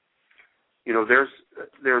 You know,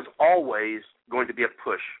 there's always going to be a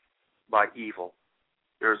push by evil.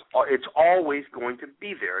 It's always going to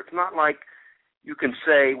be there. It's not like you can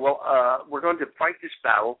say, well, we're going to fight this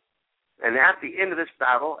battle, and at the end of this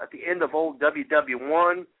battle, at the end of old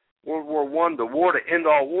WW1, World War I, the war to end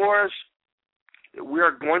all wars, we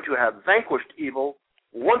are going to have vanquished evil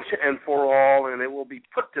once and for all, and it will be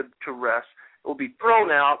put to rest. It will be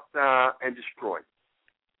thrown out and destroyed.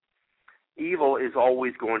 Evil is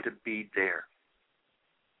always going to be there.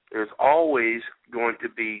 There's always going to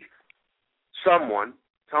be someone,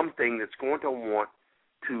 something that's going to want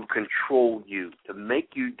to control you, to make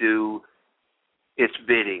you do its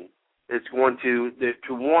bidding. It's going to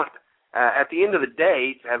want, at the end of the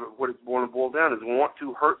day, to have what it's going to boil down is want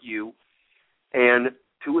to hurt you and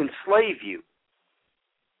to enslave you.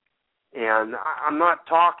 And I'm not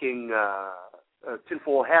talking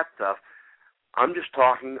tinfoil hat stuff. I'm just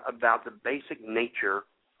talking about the basic nature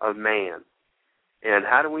of man. And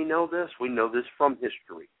how do we know this? We know this from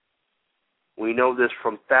history. We know this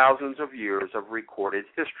from thousands of years of recorded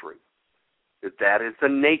history, that is the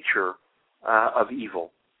nature of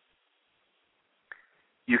evil.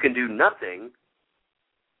 You can do nothing,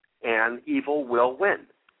 and evil will win.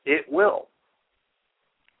 It will.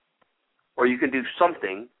 Or you can do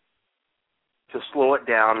something to slow it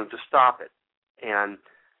down and to stop it. And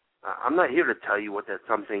I'm not here to tell you what that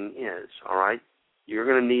something is, all right? You're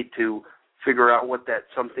going to need to figure out what that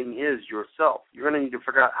something is yourself. You're going to need to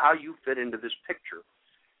figure out how you fit into this picture,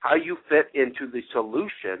 how you fit into the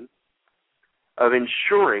solution of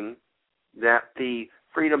ensuring that the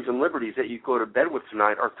freedoms and liberties that you go to bed with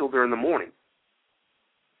tonight are still there in the morning.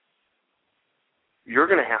 You're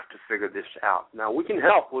going to have to figure this out. Now, we can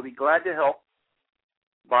help. We'll be glad to help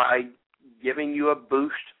by giving you a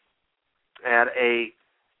boost at a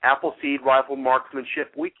Appleseed Rifle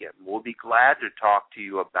Marksmanship Weekend. We'll be glad to talk to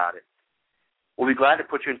you about it. We'll be glad to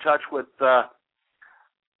put you in touch with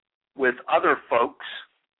other folks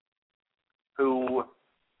who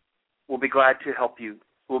will be glad to help you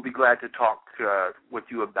we'll be glad to talk with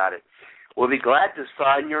you about it. We'll be glad to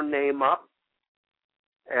sign your name up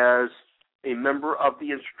as a member of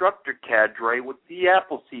the instructor cadre with the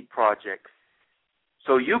Appleseed Project,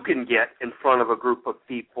 so you can get in front of a group of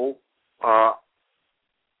people on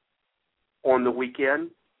the weekend.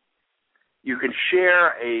 You can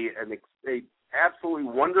share an absolutely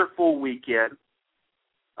wonderful weekend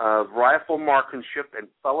of rifle marksmanship and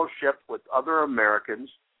fellowship with other Americans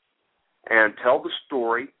and tell the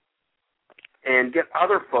story and get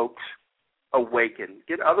other folks awakened,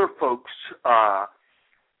 get other folks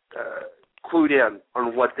clued in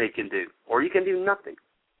on what they can do. Or you can do nothing.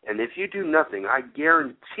 And if you do nothing, I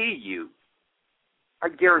guarantee you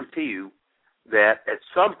that at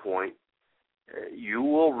some point you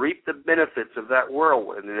will reap the benefits of that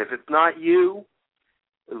whirlwind. And if it's not you,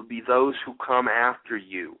 it'll be those who come after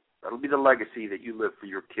you. That'll be the legacy that you leave for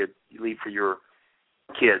your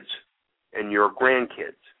kids and your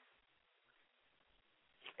grandkids.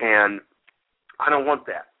 And I don't want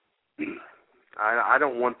that. I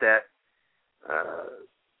don't want that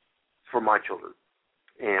for my children.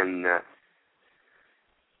 And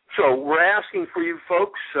so we're asking for you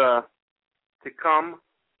folks to come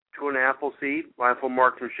to an Appleseed Rifle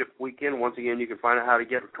Marksmanship Weekend. Once again, you can find out how to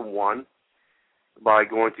get to one by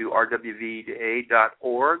going to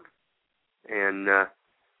rwva.org and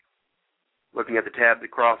looking at the tab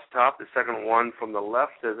across the top. The second one from the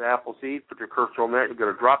left says Appleseed. Put your cursor on that. You'll get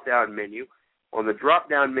a drop-down menu. On the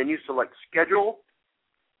drop-down menu, select Schedule.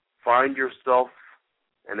 Find yourself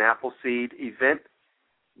an Appleseed event.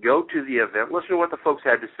 Go to the event. Listen to what the folks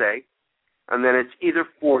had to say. And then it's either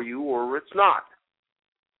for you or it's not.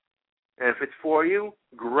 And if it's for you,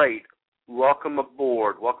 great. Welcome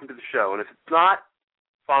aboard. Welcome to the show. And if it's not,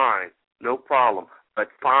 fine. No problem. But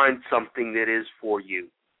find something that is for you.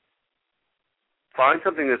 Find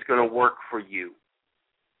something that's going to work for you.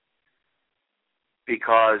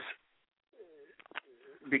 Because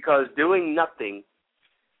doing nothing,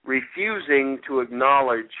 refusing to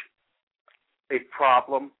acknowledge a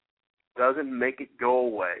problem doesn't make it go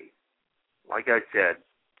away. Like I said,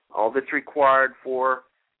 all that's required for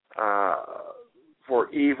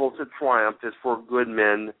evil to triumph is for good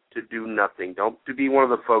men to do nothing. Don't to be one of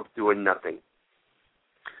the folks doing nothing.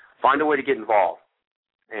 Find a way to get involved,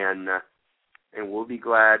 and we'll be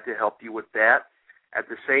glad to help you with that. At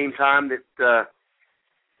the same time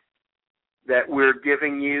that we're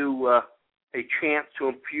giving you a chance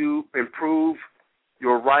to improve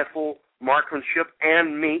your rifle marksmanship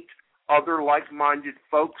and meet other like-minded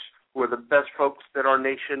folks who are the best folks that our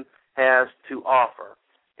nation has to offer.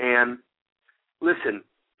 And listen,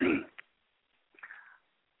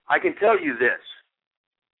 I can tell you this,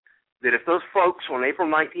 that if those folks on April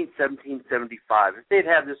 19, 1775, if they'd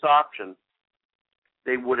had this option,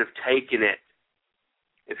 they would have taken it.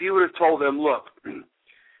 If you would have told them, look,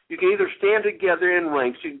 you can either stand together in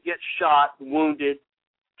ranks, you can get shot, wounded,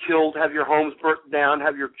 killed, have your homes burnt down,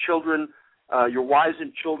 have your children, your wives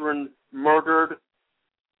and children murdered.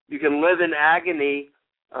 You can live in agony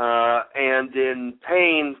and in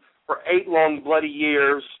pain for 8 long bloody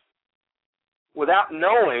years without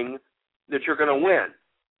knowing that you're going to win.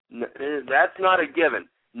 That's not a given.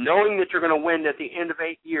 Knowing that you're going to win at the end of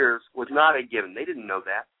 8 years was not a given. They didn't know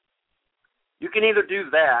that. You can either do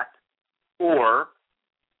that or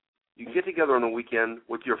you can get together on the weekend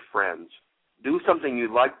with your friends. Do something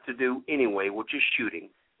you like to do anyway, which is shooting.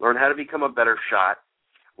 Learn how to become a better shot.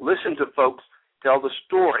 Listen to folks tell the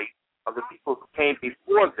story of the people who came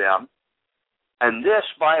before them. And this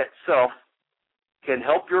by itself can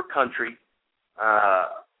help your country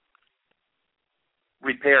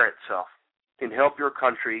repair itself, can help your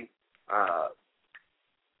country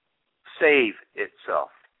save itself.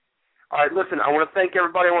 All right, listen, I want to thank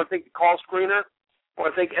everybody. I want to thank the call screener. I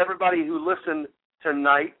want to thank everybody who listened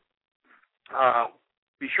tonight.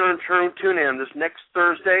 Be sure and tune in this next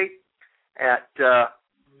Thursday at 7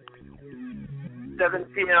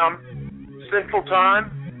 p.m. Central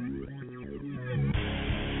Time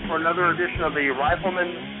for another edition of the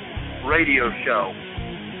Rifleman Radio Show.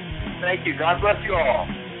 Thank you. God bless you all.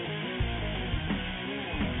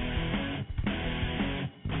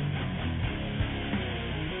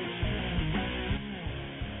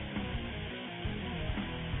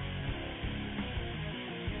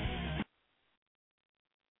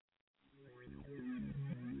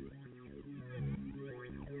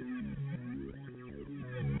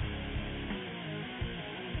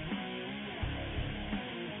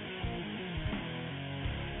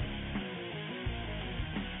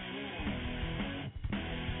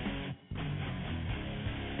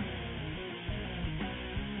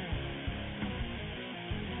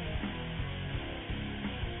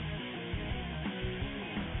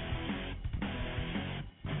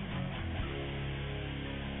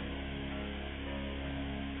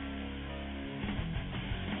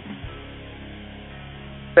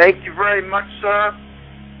 Thank you very much, sir.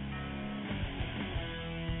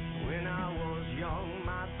 When I was young,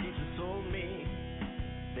 my teacher told me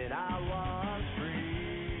that I was free,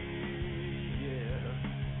 yeah.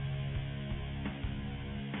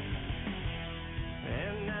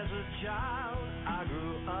 And as a child, I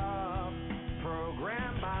grew up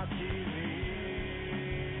programmed by TV.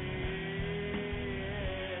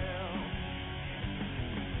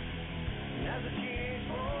 And as a teenage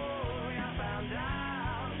boy, I found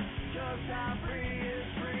out just how free is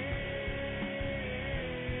free.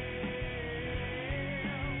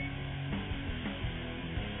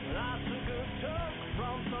 I took a toke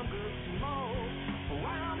from some good smoke.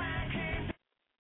 When I